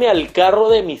subirme al carro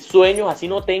de mis sueños, así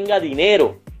no tenga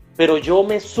dinero. Pero yo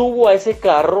me subo a ese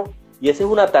carro y esa es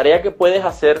una tarea que puedes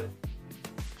hacer.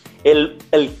 El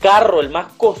carro, el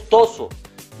más costoso,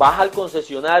 vas al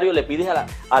concesionario, le pides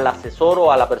al asesor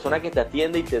o a la persona que te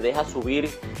atiende y te deja subir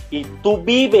y tú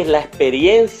vives la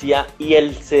experiencia y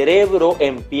el cerebro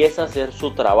empieza a hacer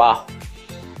su trabajo.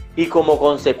 Y como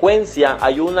consecuencia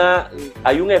hay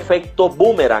un efecto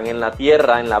boomerang en la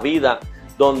tierra, en la vida,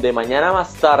 donde mañana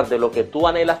más tarde lo que tú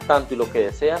anhelas tanto y lo que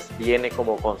deseas viene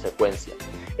como consecuencia.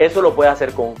 Eso lo puedes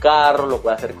hacer con carros, lo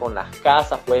puedes hacer con las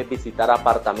casas, puedes visitar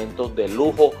apartamentos de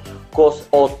lujo,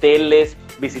 hoteles,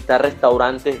 visitar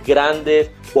restaurantes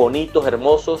grandes, bonitos,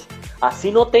 hermosos.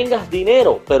 Así no tengas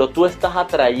dinero, pero tú estás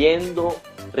atrayendo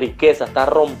riqueza, estás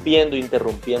rompiendo,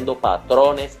 interrumpiendo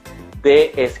patrones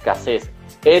de escasez.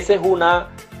 Esa es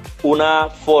una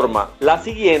forma. La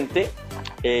siguiente,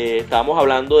 estábamos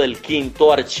hablando del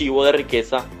quinto archivo de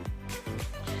riqueza.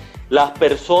 Las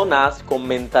personas con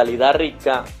mentalidad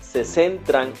rica se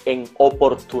centran en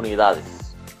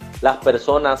oportunidades. Las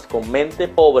personas con mente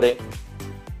pobre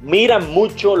miran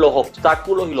mucho los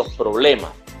obstáculos y los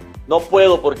problemas. No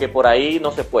puedo porque por ahí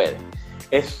no se puede.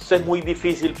 Eso es muy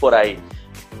difícil por ahí.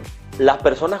 Las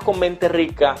personas con mente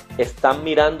rica están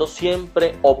mirando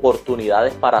siempre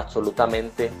oportunidades para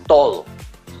absolutamente todo,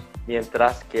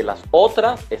 mientras que las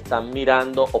otras están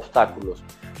mirando obstáculos.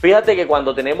 Fíjate que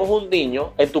cuando tenemos un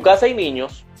niño, ¿en tu casa hay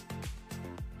niños?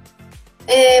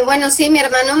 Bueno, sí, mi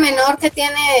hermano menor que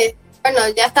tiene, bueno,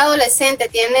 ya está adolescente,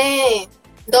 tiene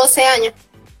 12 años.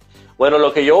 Bueno,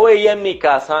 lo que yo veía en mi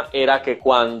casa era que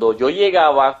cuando yo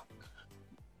llegaba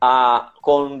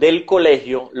del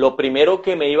colegio, lo primero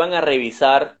que me iban a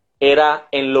revisar era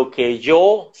en lo que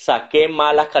yo saqué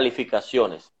malas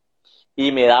calificaciones.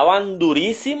 Y me daban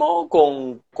durísimo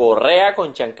con correa,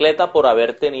 con chancleta por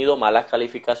haber tenido malas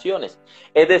calificaciones.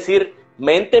 Es decir,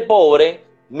 mente pobre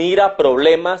mira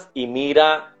problemas y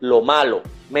mira lo malo.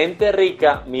 Mente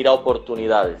rica mira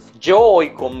oportunidades. Yo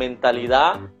hoy con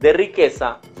mentalidad de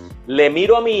riqueza le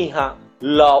miro a mi hija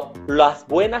las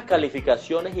buenas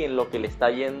calificaciones y en lo que le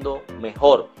está yendo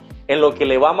mejor. En lo que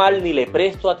le va mal ni le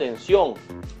presto atención.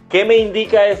 ¿Qué me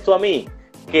indica esto a mí?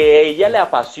 Que a ella le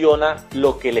apasiona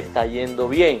lo que le está yendo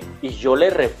bien y yo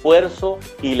le refuerzo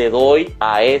y le doy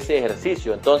a ese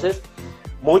ejercicio. Entonces,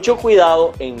 mucho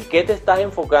cuidado en qué te estás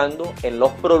enfocando, en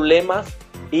los problemas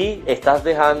y estás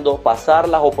dejando pasar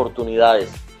las oportunidades.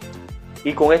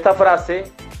 Y con esta frase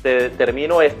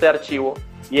termino este archivo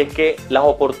y es que las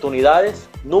oportunidades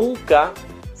nunca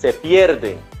se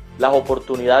pierden, las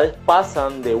oportunidades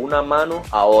pasan de una mano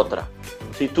a otra.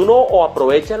 Si tú no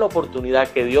aprovechas la oportunidad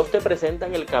que Dios te presenta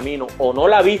en el camino o no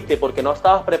la viste porque no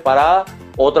estabas preparada,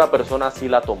 otra persona sí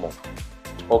la tomó.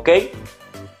 ¿Ok?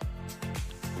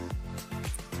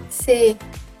 Sí.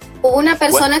 Hubo una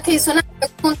persona que hizo una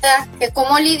pregunta, que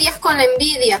 ¿cómo lidias con la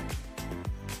envidia?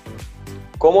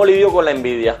 ¿Cómo lidio con la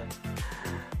envidia?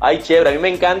 Ay, chévere, a mí me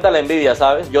encanta la envidia,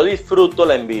 ¿sabes? Yo disfruto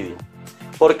la envidia.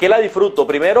 ¿Por qué la disfruto?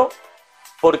 Primero,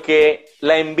 porque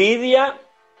la envidia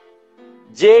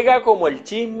llega como el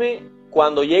chisme,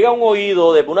 cuando llega a un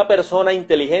oído de una persona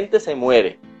inteligente se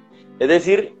muere. Es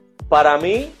decir, para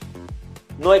mí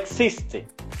no existe,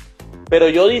 pero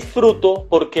yo disfruto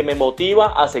porque me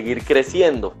motiva a seguir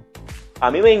creciendo.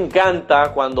 A mí me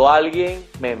encanta cuando alguien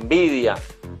me envidia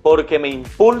porque me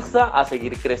impulsa a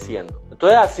seguir creciendo.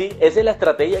 Entonces así, esa es la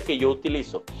estrategia que yo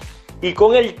utilizo. Y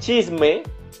con el chisme,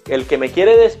 el que me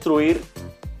quiere destruir,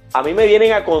 a mí me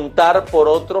vienen a contar por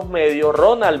otros medios,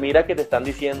 Ronald, mira que te están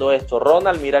diciendo esto,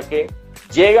 Ronald, mira que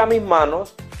llega a mis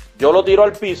manos, yo lo tiro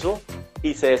al piso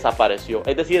y se desapareció.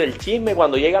 Es decir, el chisme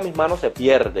cuando llega a mis manos se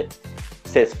pierde,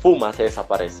 se esfuma, se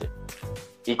desaparece.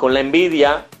 Y con la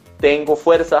envidia tengo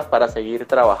fuerzas para seguir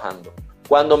trabajando.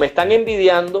 Cuando me están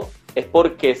envidiando es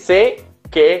porque sé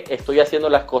que estoy haciendo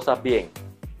las cosas bien.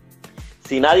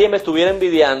 Si nadie me estuviera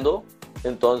envidiando,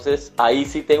 entonces ahí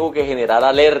sí tengo que generar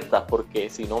alertas, porque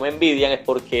si no me envidian es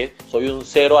porque soy un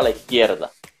cero a la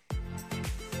izquierda.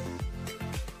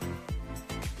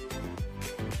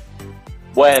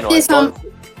 Bueno, Sí, entonces,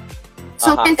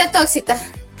 son ajá, gente tóxica.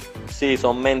 sí,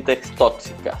 son mentes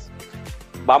tóxicas.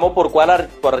 Vamos por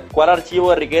cuál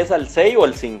archivo de riqueza, ¿el 6 o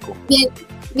el 5? Bien,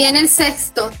 viene el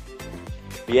sexto.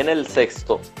 Viene el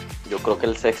sexto. Yo creo que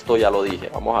el sexto ya lo dije.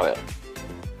 Vamos a ver.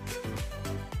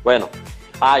 Bueno,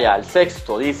 ya, el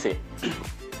sexto dice: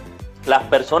 las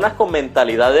personas con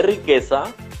mentalidad de riqueza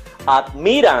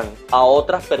admiran a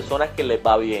otras personas que les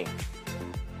va bien.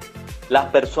 Las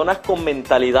personas con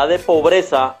mentalidad de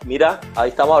pobreza, mira, ahí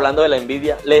estamos hablando de la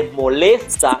envidia, les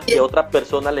molesta que a otras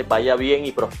personas les vaya bien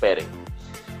y prosperen.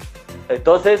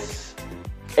 Entonces,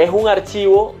 es un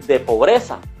archivo de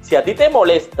pobreza. Si a ti te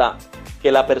molesta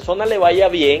que la persona le vaya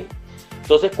bien,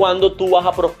 entonces ¿cuándo tú vas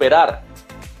a prosperar?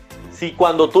 Si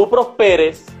cuando tú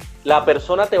prosperes, la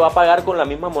persona te va a pagar con la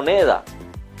misma moneda,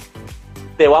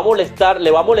 te va a molestar,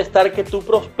 le va a molestar que tú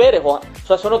prosperes. O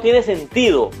sea, eso no tiene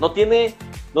sentido, no tiene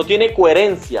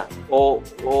coherencia. O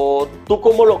tú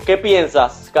 ¿qué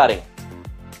piensas, Karen?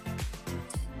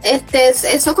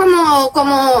 Eso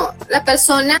como la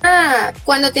persona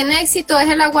cuando tiene éxito es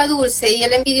el agua dulce y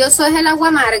el envidioso es el agua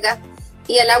amarga.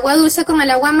 Y el agua dulce con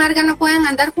el agua amarga no pueden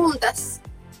andar juntas.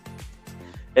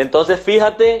 Entonces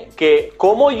fíjate que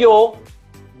como yo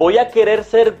voy a querer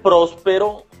ser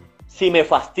próspero si me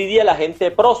fastidia la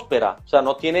gente próspera. O sea,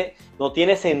 no tiene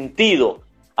sentido.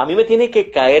 A mí me tiene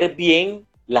que caer bien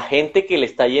la gente que le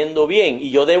está yendo bien y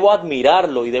yo debo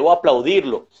admirarlo y debo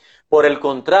aplaudirlo. Por el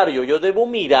contrario, yo debo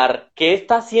mirar qué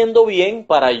está haciendo bien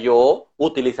para yo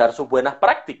utilizar sus buenas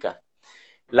prácticas.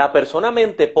 La persona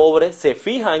mente pobre se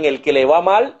fija en el que le va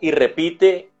mal y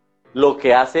repite lo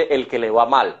que hace el que le va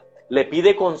mal. Le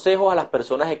pide consejos a las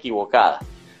personas equivocadas.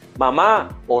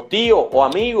 Mamá, o tío, o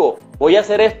amigo, voy a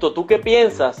hacer esto, ¿tú qué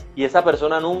piensas? Y esa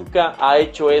persona nunca ha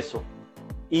hecho eso.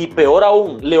 Y peor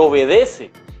aún, le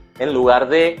obedece en lugar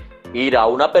de ir a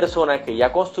una persona que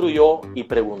ya construyó y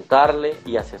preguntarle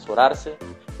y asesorarse,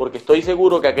 porque estoy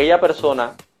seguro que aquella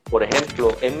persona, por ejemplo,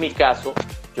 en mi caso,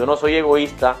 yo no soy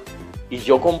egoísta y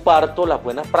yo comparto las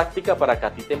buenas prácticas para que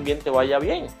a ti también te vaya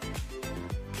bien.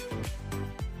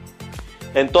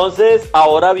 Entonces,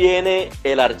 ahora viene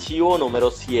el archivo número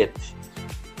 7.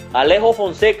 Alejo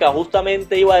Fonseca,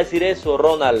 justamente iba a decir eso,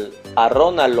 Ronald. A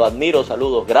Ronald lo admiro,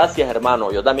 saludos. Gracias,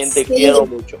 hermano, yo también te quiero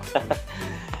mucho.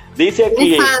 Dice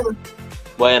aquí,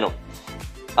 bueno,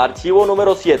 archivo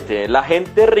número 7. La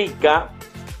gente rica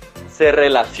se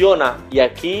relaciona, y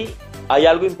aquí hay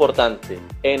algo importante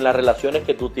en las relaciones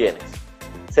que tú tienes.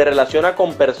 Se relaciona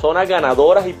con personas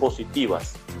ganadoras y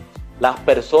positivas. Las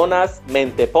personas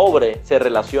mente pobre se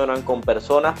relacionan con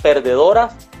personas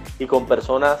perdedoras y con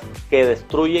personas que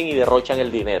destruyen y derrochan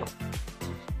el dinero.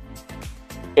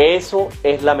 Eso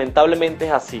lamentablemente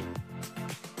es así.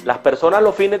 Las personas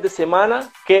los fines de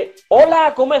semana que,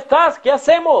 hola, ¿cómo estás? ¿Qué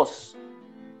hacemos?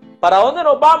 ¿Para dónde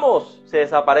nos vamos? Se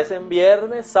desaparecen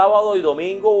viernes, sábado y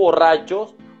domingo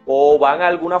borrachos o van a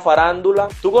alguna farándula.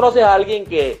 ¿Tú conoces a alguien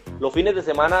que los fines de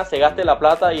semana se gaste la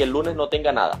plata y el lunes no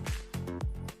tenga nada?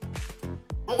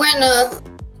 Bueno,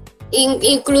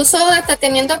 incluso hasta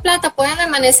teniendo plata, pueden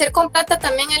amanecer con plata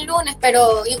también el lunes,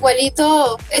 pero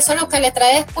igualito, eso lo que le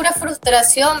trae es pura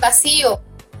frustración, vacío.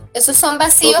 Esos son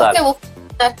vacíos total, que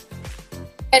buscan,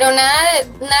 pero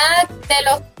nada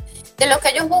de lo que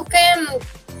ellos busquen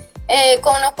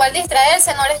con lo cual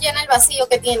distraerse no les llena el vacío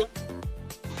que tienen.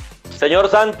 Señor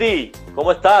Santi,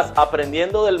 ¿cómo estás?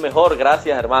 Aprendiendo del mejor,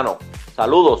 gracias hermano.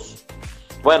 Saludos.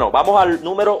 Bueno, vamos al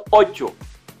número 8.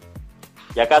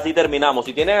 Ya casi terminamos.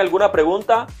 Si tienen alguna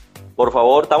pregunta, por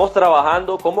favor, estamos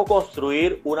trabajando cómo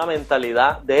construir una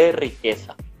mentalidad de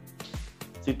riqueza.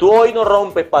 Si tú hoy no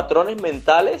rompes patrones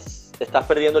mentales, te estás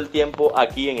perdiendo el tiempo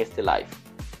aquí en este live.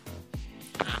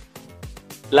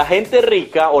 La gente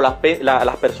rica o las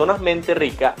personas mente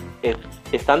rica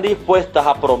están dispuestas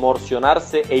a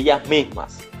promocionarse ellas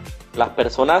mismas. Las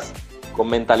personas con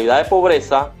mentalidad de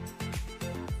pobreza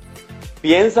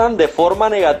piensan de forma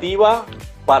negativa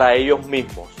para ellos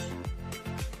mismos.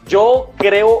 Yo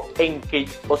creo en que,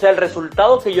 o sea, el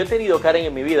resultado que yo he tenido, Karen,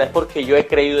 en mi vida es porque yo he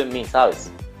creído en mí,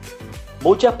 ¿sabes?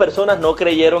 Muchas personas no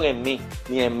creyeron en mí,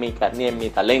 ni en mi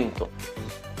talento.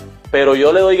 Pero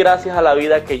yo le doy gracias a la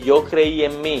vida que yo creí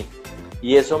en mí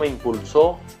y eso me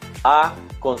impulsó a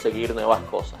conseguir nuevas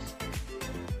cosas.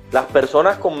 Las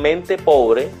personas con mente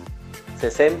pobre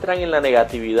se centran en la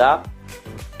negatividad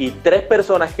y 3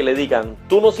 personas que le digan,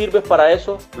 tú no sirves para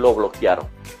eso, lo bloquearon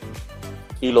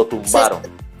y lo tumbaron.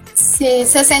 Sí,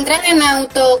 se centran en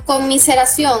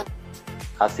autoconmiseración.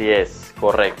 Así es,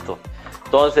 correcto.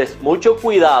 Entonces, mucho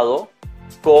cuidado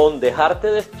con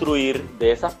dejarte destruir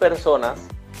de esas personas.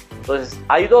 Entonces,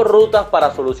 hay dos rutas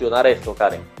para solucionar esto,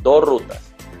 Karen. Dos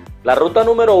rutas. La ruta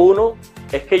número uno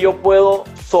es que yo puedo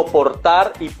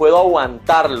soportar y puedo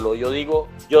aguantarlo. Yo digo,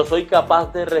 yo soy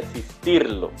capaz de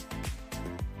resistirlo.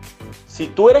 Si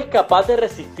tú eres capaz de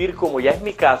resistir, como ya es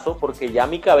mi caso, porque ya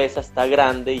mi cabeza está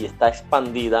grande y está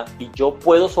expandida y yo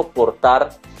puedo soportar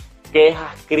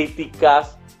quejas,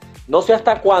 críticas, no sé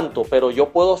hasta cuánto, pero yo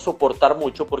puedo soportar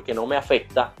mucho porque no me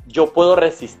afecta, yo puedo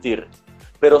resistir.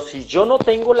 Pero si yo no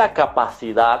tengo la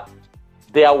capacidad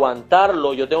de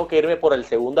aguantarlo, yo tengo que irme por la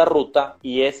segunda ruta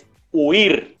y es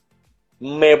huir.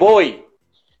 Me voy.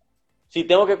 Si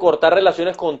tengo que cortar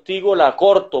relaciones contigo, la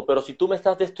corto, pero si tú me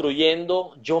estás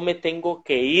destruyendo, yo me tengo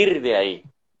que ir de ahí.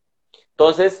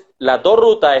 Entonces, las dos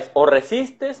rutas es o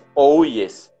resistes o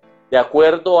huyes, de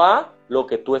acuerdo a lo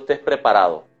que tú estés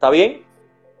preparado. ¿Está bien?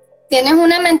 Tienes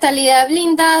una mentalidad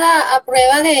blindada a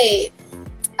prueba de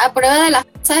las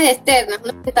cosas externas,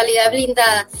 una mentalidad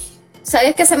blindada.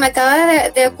 Sabes que se me acaba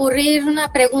de ocurrir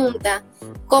una pregunta.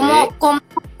 ¿Cómo, Sí.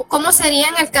 cómo sería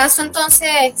en el caso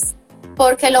entonces?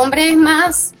 Porque el hombre es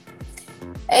más,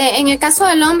 en el caso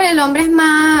del hombre, el hombre es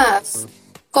más,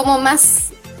 como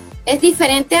más, es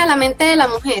diferente a la mente de la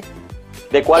mujer.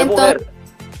 ¿De cuál Entonces, mujer?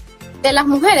 de las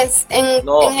mujeres en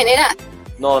No, general.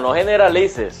 no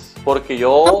generalices, porque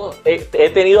yo he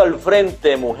tenido al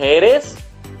frente mujeres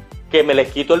que me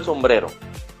les quito el sombrero.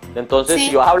 Entonces, Sí.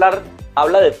 si vas a hablar,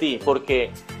 habla de ti,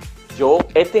 porque yo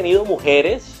he tenido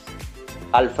mujeres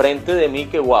al frente de mí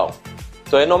que wow.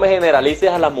 Entonces no me generalices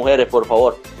a las mujeres, por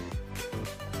favor.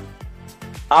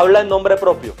 Habla en nombre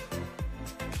propio.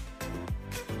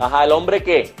 Ajá, el hombre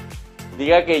que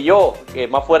diga que yo, que es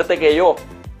más fuerte que yo.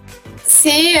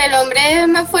 Sí, el hombre es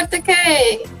más fuerte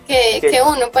que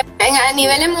uno, pues, a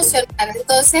nivel emocional.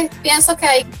 Entonces pienso que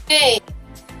hay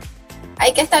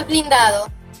que estar blindado.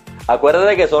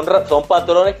 Acuérdate que son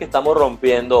patrones que estamos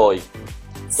rompiendo hoy.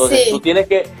 Entonces tú Sí, tienes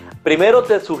que, primero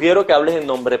te sugiero que hables en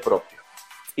nombre propio.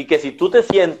 Y que si tú te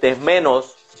sientes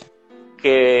menos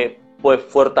que pues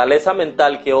fortaleza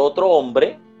mental que otro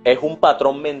hombre, es un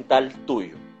patrón mental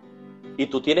tuyo. Y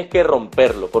tú tienes que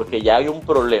romperlo porque ya hay un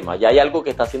problema, ya hay algo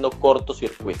que está haciendo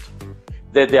cortocircuito.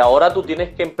 Desde ahora tú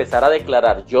tienes que empezar a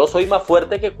declarar, yo soy más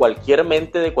fuerte que cualquier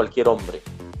mente de cualquier hombre.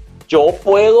 Yo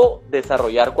puedo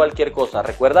desarrollar cualquier cosa.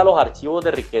 Recuerda los archivos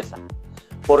de riqueza,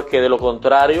 porque de lo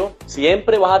contrario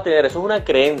siempre vas a tener, eso es una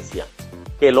creencia,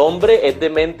 que el hombre es de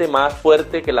mente más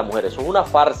fuerte que la mujer. Eso es una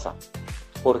farsa,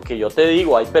 porque yo te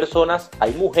digo, hay personas,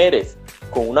 hay mujeres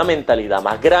con una mentalidad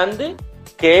más grande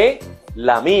que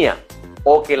la mía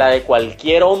o que la de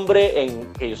cualquier hombre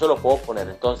en que yo se lo puedo poner.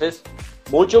 Entonces,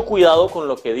 mucho cuidado con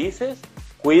lo que dices,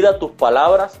 cuida tus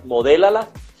palabras, modélalas,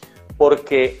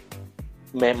 porque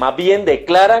más bien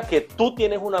declara que tú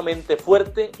tienes una mente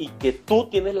fuerte y que tú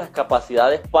tienes las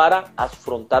capacidades para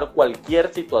afrontar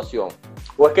cualquier situación.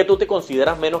 ¿O es que tú te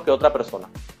consideras menos que otra persona?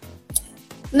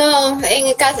 no, en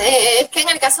el caso, es que en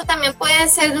el caso también puede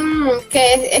ser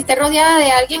que esté rodeada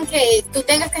de alguien que tú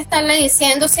tengas que estarle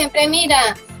diciendo siempre,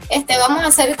 mira, vamos a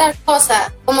hacer tal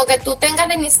cosa, como que tú tengas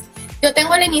yo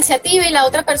tengo la iniciativa y la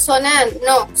otra persona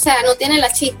no, o sea, no tiene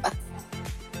la chispa.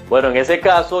 Bueno, en ese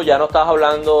caso ya no estás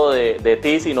hablando de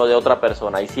ti, sino de otra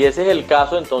persona. Y si ese es el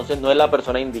caso, entonces no es la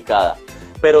persona indicada.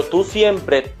 Pero tú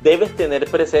siempre debes tener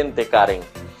presente, Karen,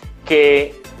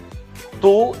 que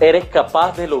tú eres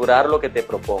capaz de lograr lo que te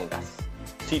propongas.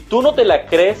 Si tú no te la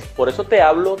crees, por eso te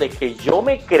hablo de que yo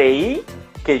me creí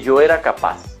que yo era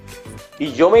capaz.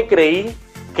 Y yo me creí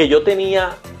que yo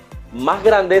tenía más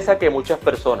grandeza que muchas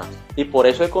personas. Y por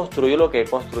eso he construido lo que he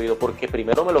construido, porque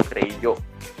primero me lo creí yo.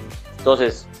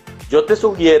 Entonces, yo te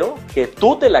sugiero que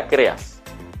tú te la creas,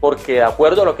 porque de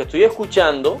acuerdo a lo que estoy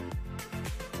escuchando,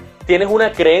 tienes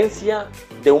una creencia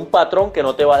de un patrón que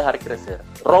no te va a dejar crecer.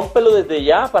 Rómpelo desde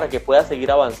ya para que puedas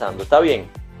seguir avanzando. ¿Está bien?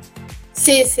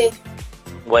 Sí, sí.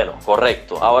 Bueno,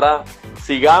 correcto. Ahora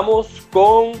sigamos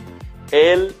con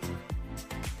el...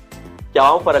 Ya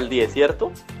vamos para el 10,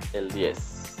 ¿cierto? El 10.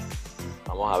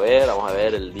 Vamos a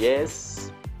ver el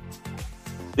 10.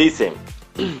 Dice...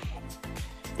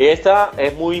 Esta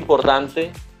es muy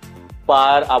importante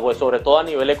pues sobre todo a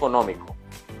nivel económico.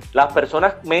 Las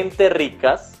personas mente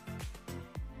ricas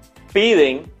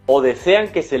piden o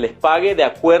desean que se les pague de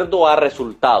acuerdo a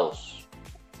resultados.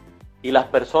 Y las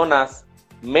personas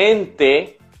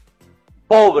mente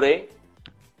pobre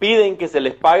piden que se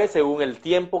les pague según el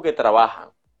tiempo que trabajan.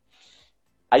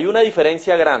 Hay una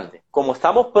diferencia grande. Como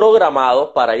estamos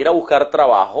programados para ir a buscar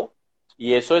trabajo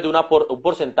y eso es de un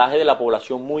porcentaje de la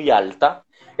población muy alta.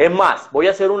 Es más, voy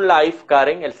a hacer un live,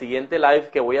 Karen, el siguiente live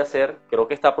que voy a hacer, creo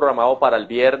que está programado para el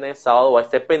viernes, sábado, va a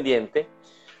estar pendiente.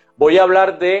 Voy a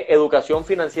hablar de educación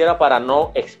financiera para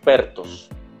no expertos.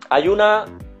 Hay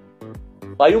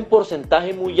un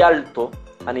porcentaje muy alto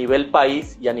a nivel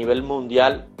país y a nivel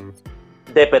mundial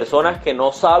de personas que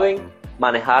no saben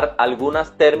manejar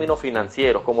algunos términos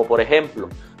financieros, como por ejemplo,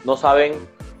 no saben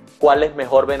cuál es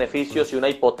mejor beneficio, si una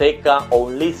hipoteca o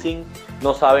un leasing,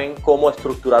 no saben cómo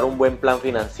estructurar un buen plan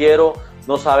financiero,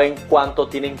 no saben cuánto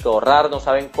tienen que ahorrar, no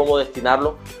saben cómo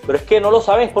destinarlo, pero es que no lo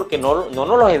saben porque no nos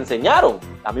los enseñaron.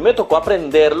 A mí me tocó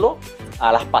aprenderlo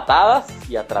a las patadas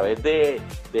y a través de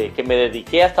que me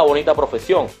dediqué a esta bonita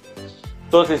profesión.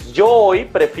 Entonces yo hoy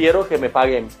prefiero que me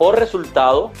paguen por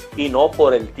resultado y no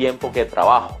por el tiempo que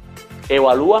trabajo.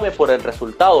 Evalúame por el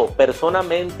resultado.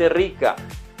 Personalmente rica,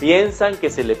 piensan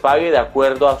que se le pague de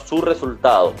acuerdo a su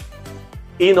resultado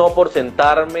y no por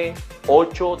sentarme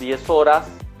 8 o 10 horas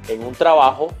en un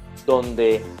trabajo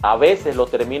donde a veces lo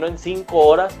termino en 5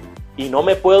 horas y no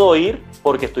me puedo ir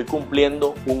porque estoy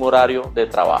cumpliendo un horario de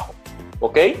trabajo.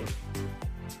 ¿Ok?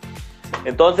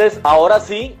 Entonces, ahora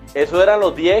sí, eso eran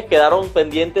los 10, quedaron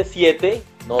pendientes 7.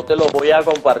 No te los voy a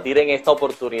compartir en esta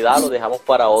oportunidad, los dejamos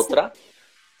para otra.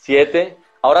 7.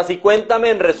 Ahora sí, cuéntame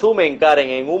en resumen, Karen,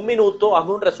 en un minuto,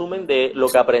 hazme un resumen de lo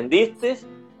que aprendiste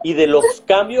y de los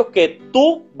cambios que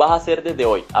tú vas a hacer desde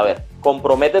hoy. A ver,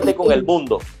 comprométete con el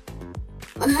mundo.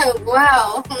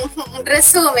 Wow, un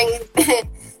resumen.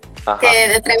 Que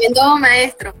de tremendo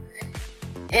maestro.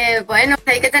 Bueno,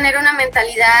 hay que tener una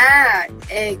mentalidad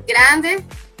grande,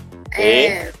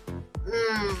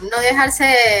 no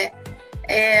dejarse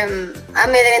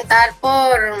amedrentar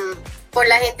por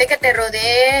la gente que te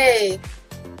rodee,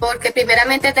 porque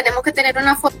primeramente tenemos que tener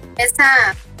una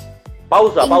fortaleza.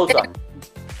 Pausa.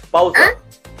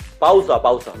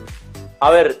 A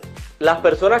ver, las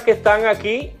personas que están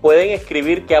aquí pueden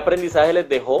escribir qué aprendizaje les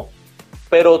dejó,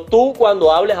 pero tú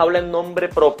cuando hables, habla en nombre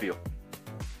propio.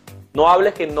 No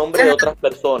hables en nombre de otras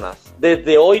personas.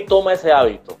 Desde hoy toma ese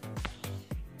hábito.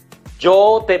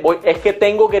 Es que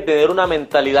tengo que tener una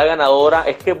mentalidad ganadora,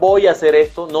 es que voy a hacer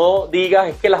esto. No digas,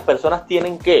 es que las personas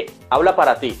tienen que. Habla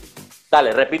para ti.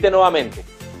 Dale, repite nuevamente.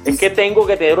 Es que tengo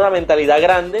que tener una mentalidad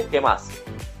grande. ¿Qué más?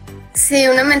 Sí,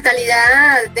 una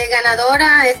mentalidad de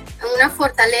ganadora, es una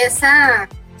fortaleza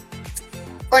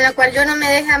con la cual yo no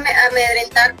me dejo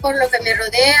amedrentar por lo que me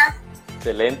rodea.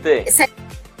 Excelente.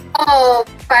 O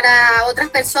para otras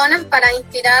personas, para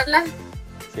inspirarlas,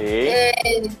 sí.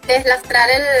 Deslastrar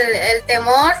el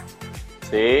temor,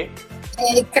 sí.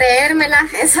 Creérmela,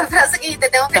 esa frase que te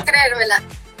tengo que creérmela.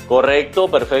 Correcto,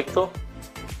 perfecto.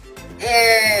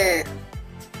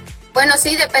 Bueno,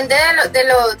 sí, depende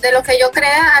de lo que yo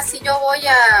crea, así yo voy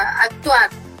a actuar.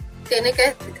 Tiene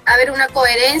que haber una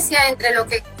coherencia entre lo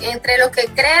que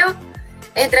creo,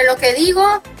 entre lo que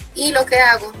digo y lo que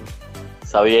hago.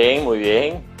 Está bien, muy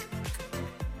bien.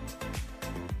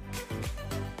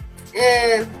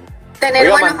 Tener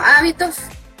buenos hábitos.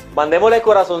 Mandémosle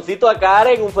corazoncito a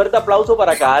Karen, un fuerte aplauso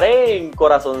para Karen.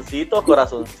 Corazoncitos.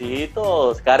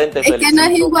 Karen, te felicito. Es que no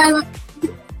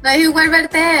es igual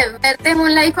verte en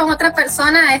un live con otra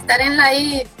persona a estar en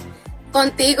live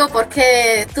contigo,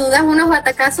 porque tú das unos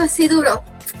batacazos así duros.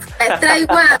 Strike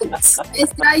one,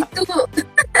 strike two.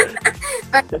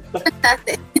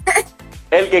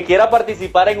 El que quiera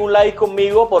participar en un live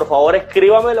conmigo, por favor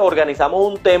escríbame, organizamos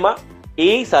un tema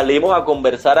y salimos a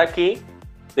conversar aquí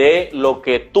de lo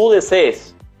que tú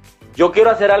desees. Yo quiero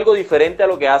hacer algo diferente a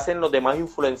lo que hacen los demás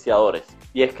influenciadores,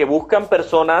 y es que buscan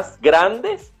personas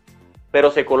grandes,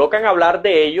 pero se colocan a hablar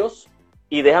de ellos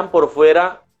y dejan por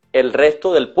fuera el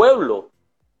resto del pueblo.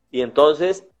 Y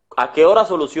entonces, ¿a qué hora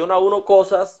soluciona uno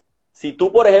cosas? Si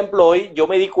tú, por ejemplo, hoy yo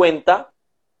me di cuenta,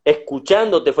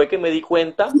 escuchándote fue que me di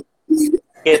cuenta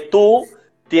que tú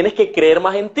tienes que creer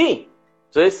más en ti.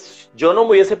 Entonces, yo no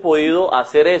me hubiese podido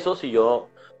hacer eso si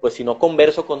no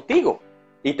converso contigo.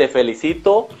 Y te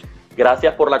felicito,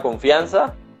 gracias por la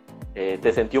confianza.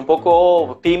 Te sentí un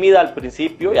poco tímida al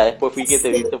principio, ya después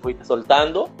te fuiste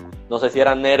soltando. No sé si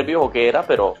eran nervios o qué era,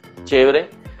 pero chévere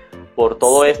por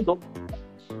todo esto.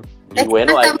 Y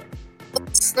bueno,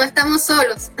 no estamos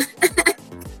solos.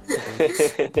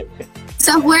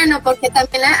 Eso es bueno, porque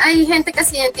también hay gente que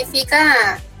se identifica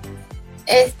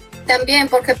también,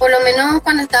 porque por lo menos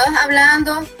cuando estabas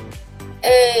hablando,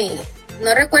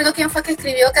 no recuerdo quién fue que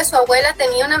escribió que su abuela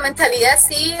tenía una mentalidad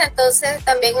así, entonces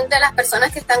también de las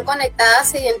personas que están conectadas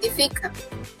se identifican.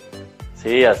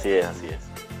 Sí, así es.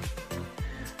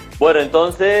 Bueno,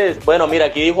 entonces, mira,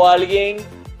 aquí dijo alguien,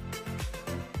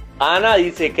 Ana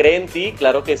dice, cree en ti,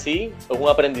 claro que sí, es un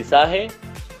aprendizaje.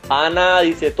 Ana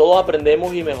dice, todos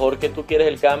aprendemos y mejor que tú quieres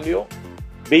el cambio.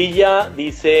 Villa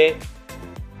dice,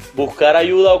 buscar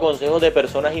ayuda o consejos de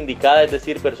personas indicadas, es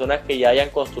decir, personas que ya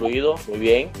hayan construido. Muy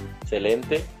bien,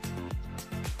 excelente.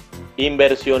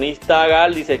 Inversionista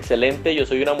Gal dice, excelente, yo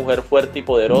soy una mujer fuerte y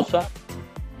poderosa.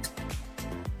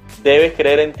 Debes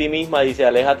creer en ti misma, dice,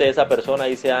 aléjate de esa persona,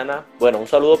 dice Ana. Bueno, un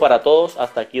saludo para todos,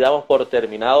 hasta aquí damos por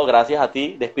terminado, gracias a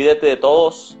ti. Despídete de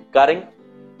todos, Karen.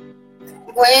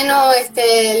 Bueno,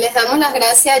 les damos las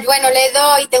gracias. Bueno, les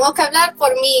doy, tengo que hablar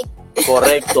por mí.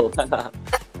 Correcto.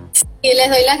 Y les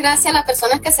doy las gracias a las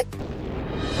personas que se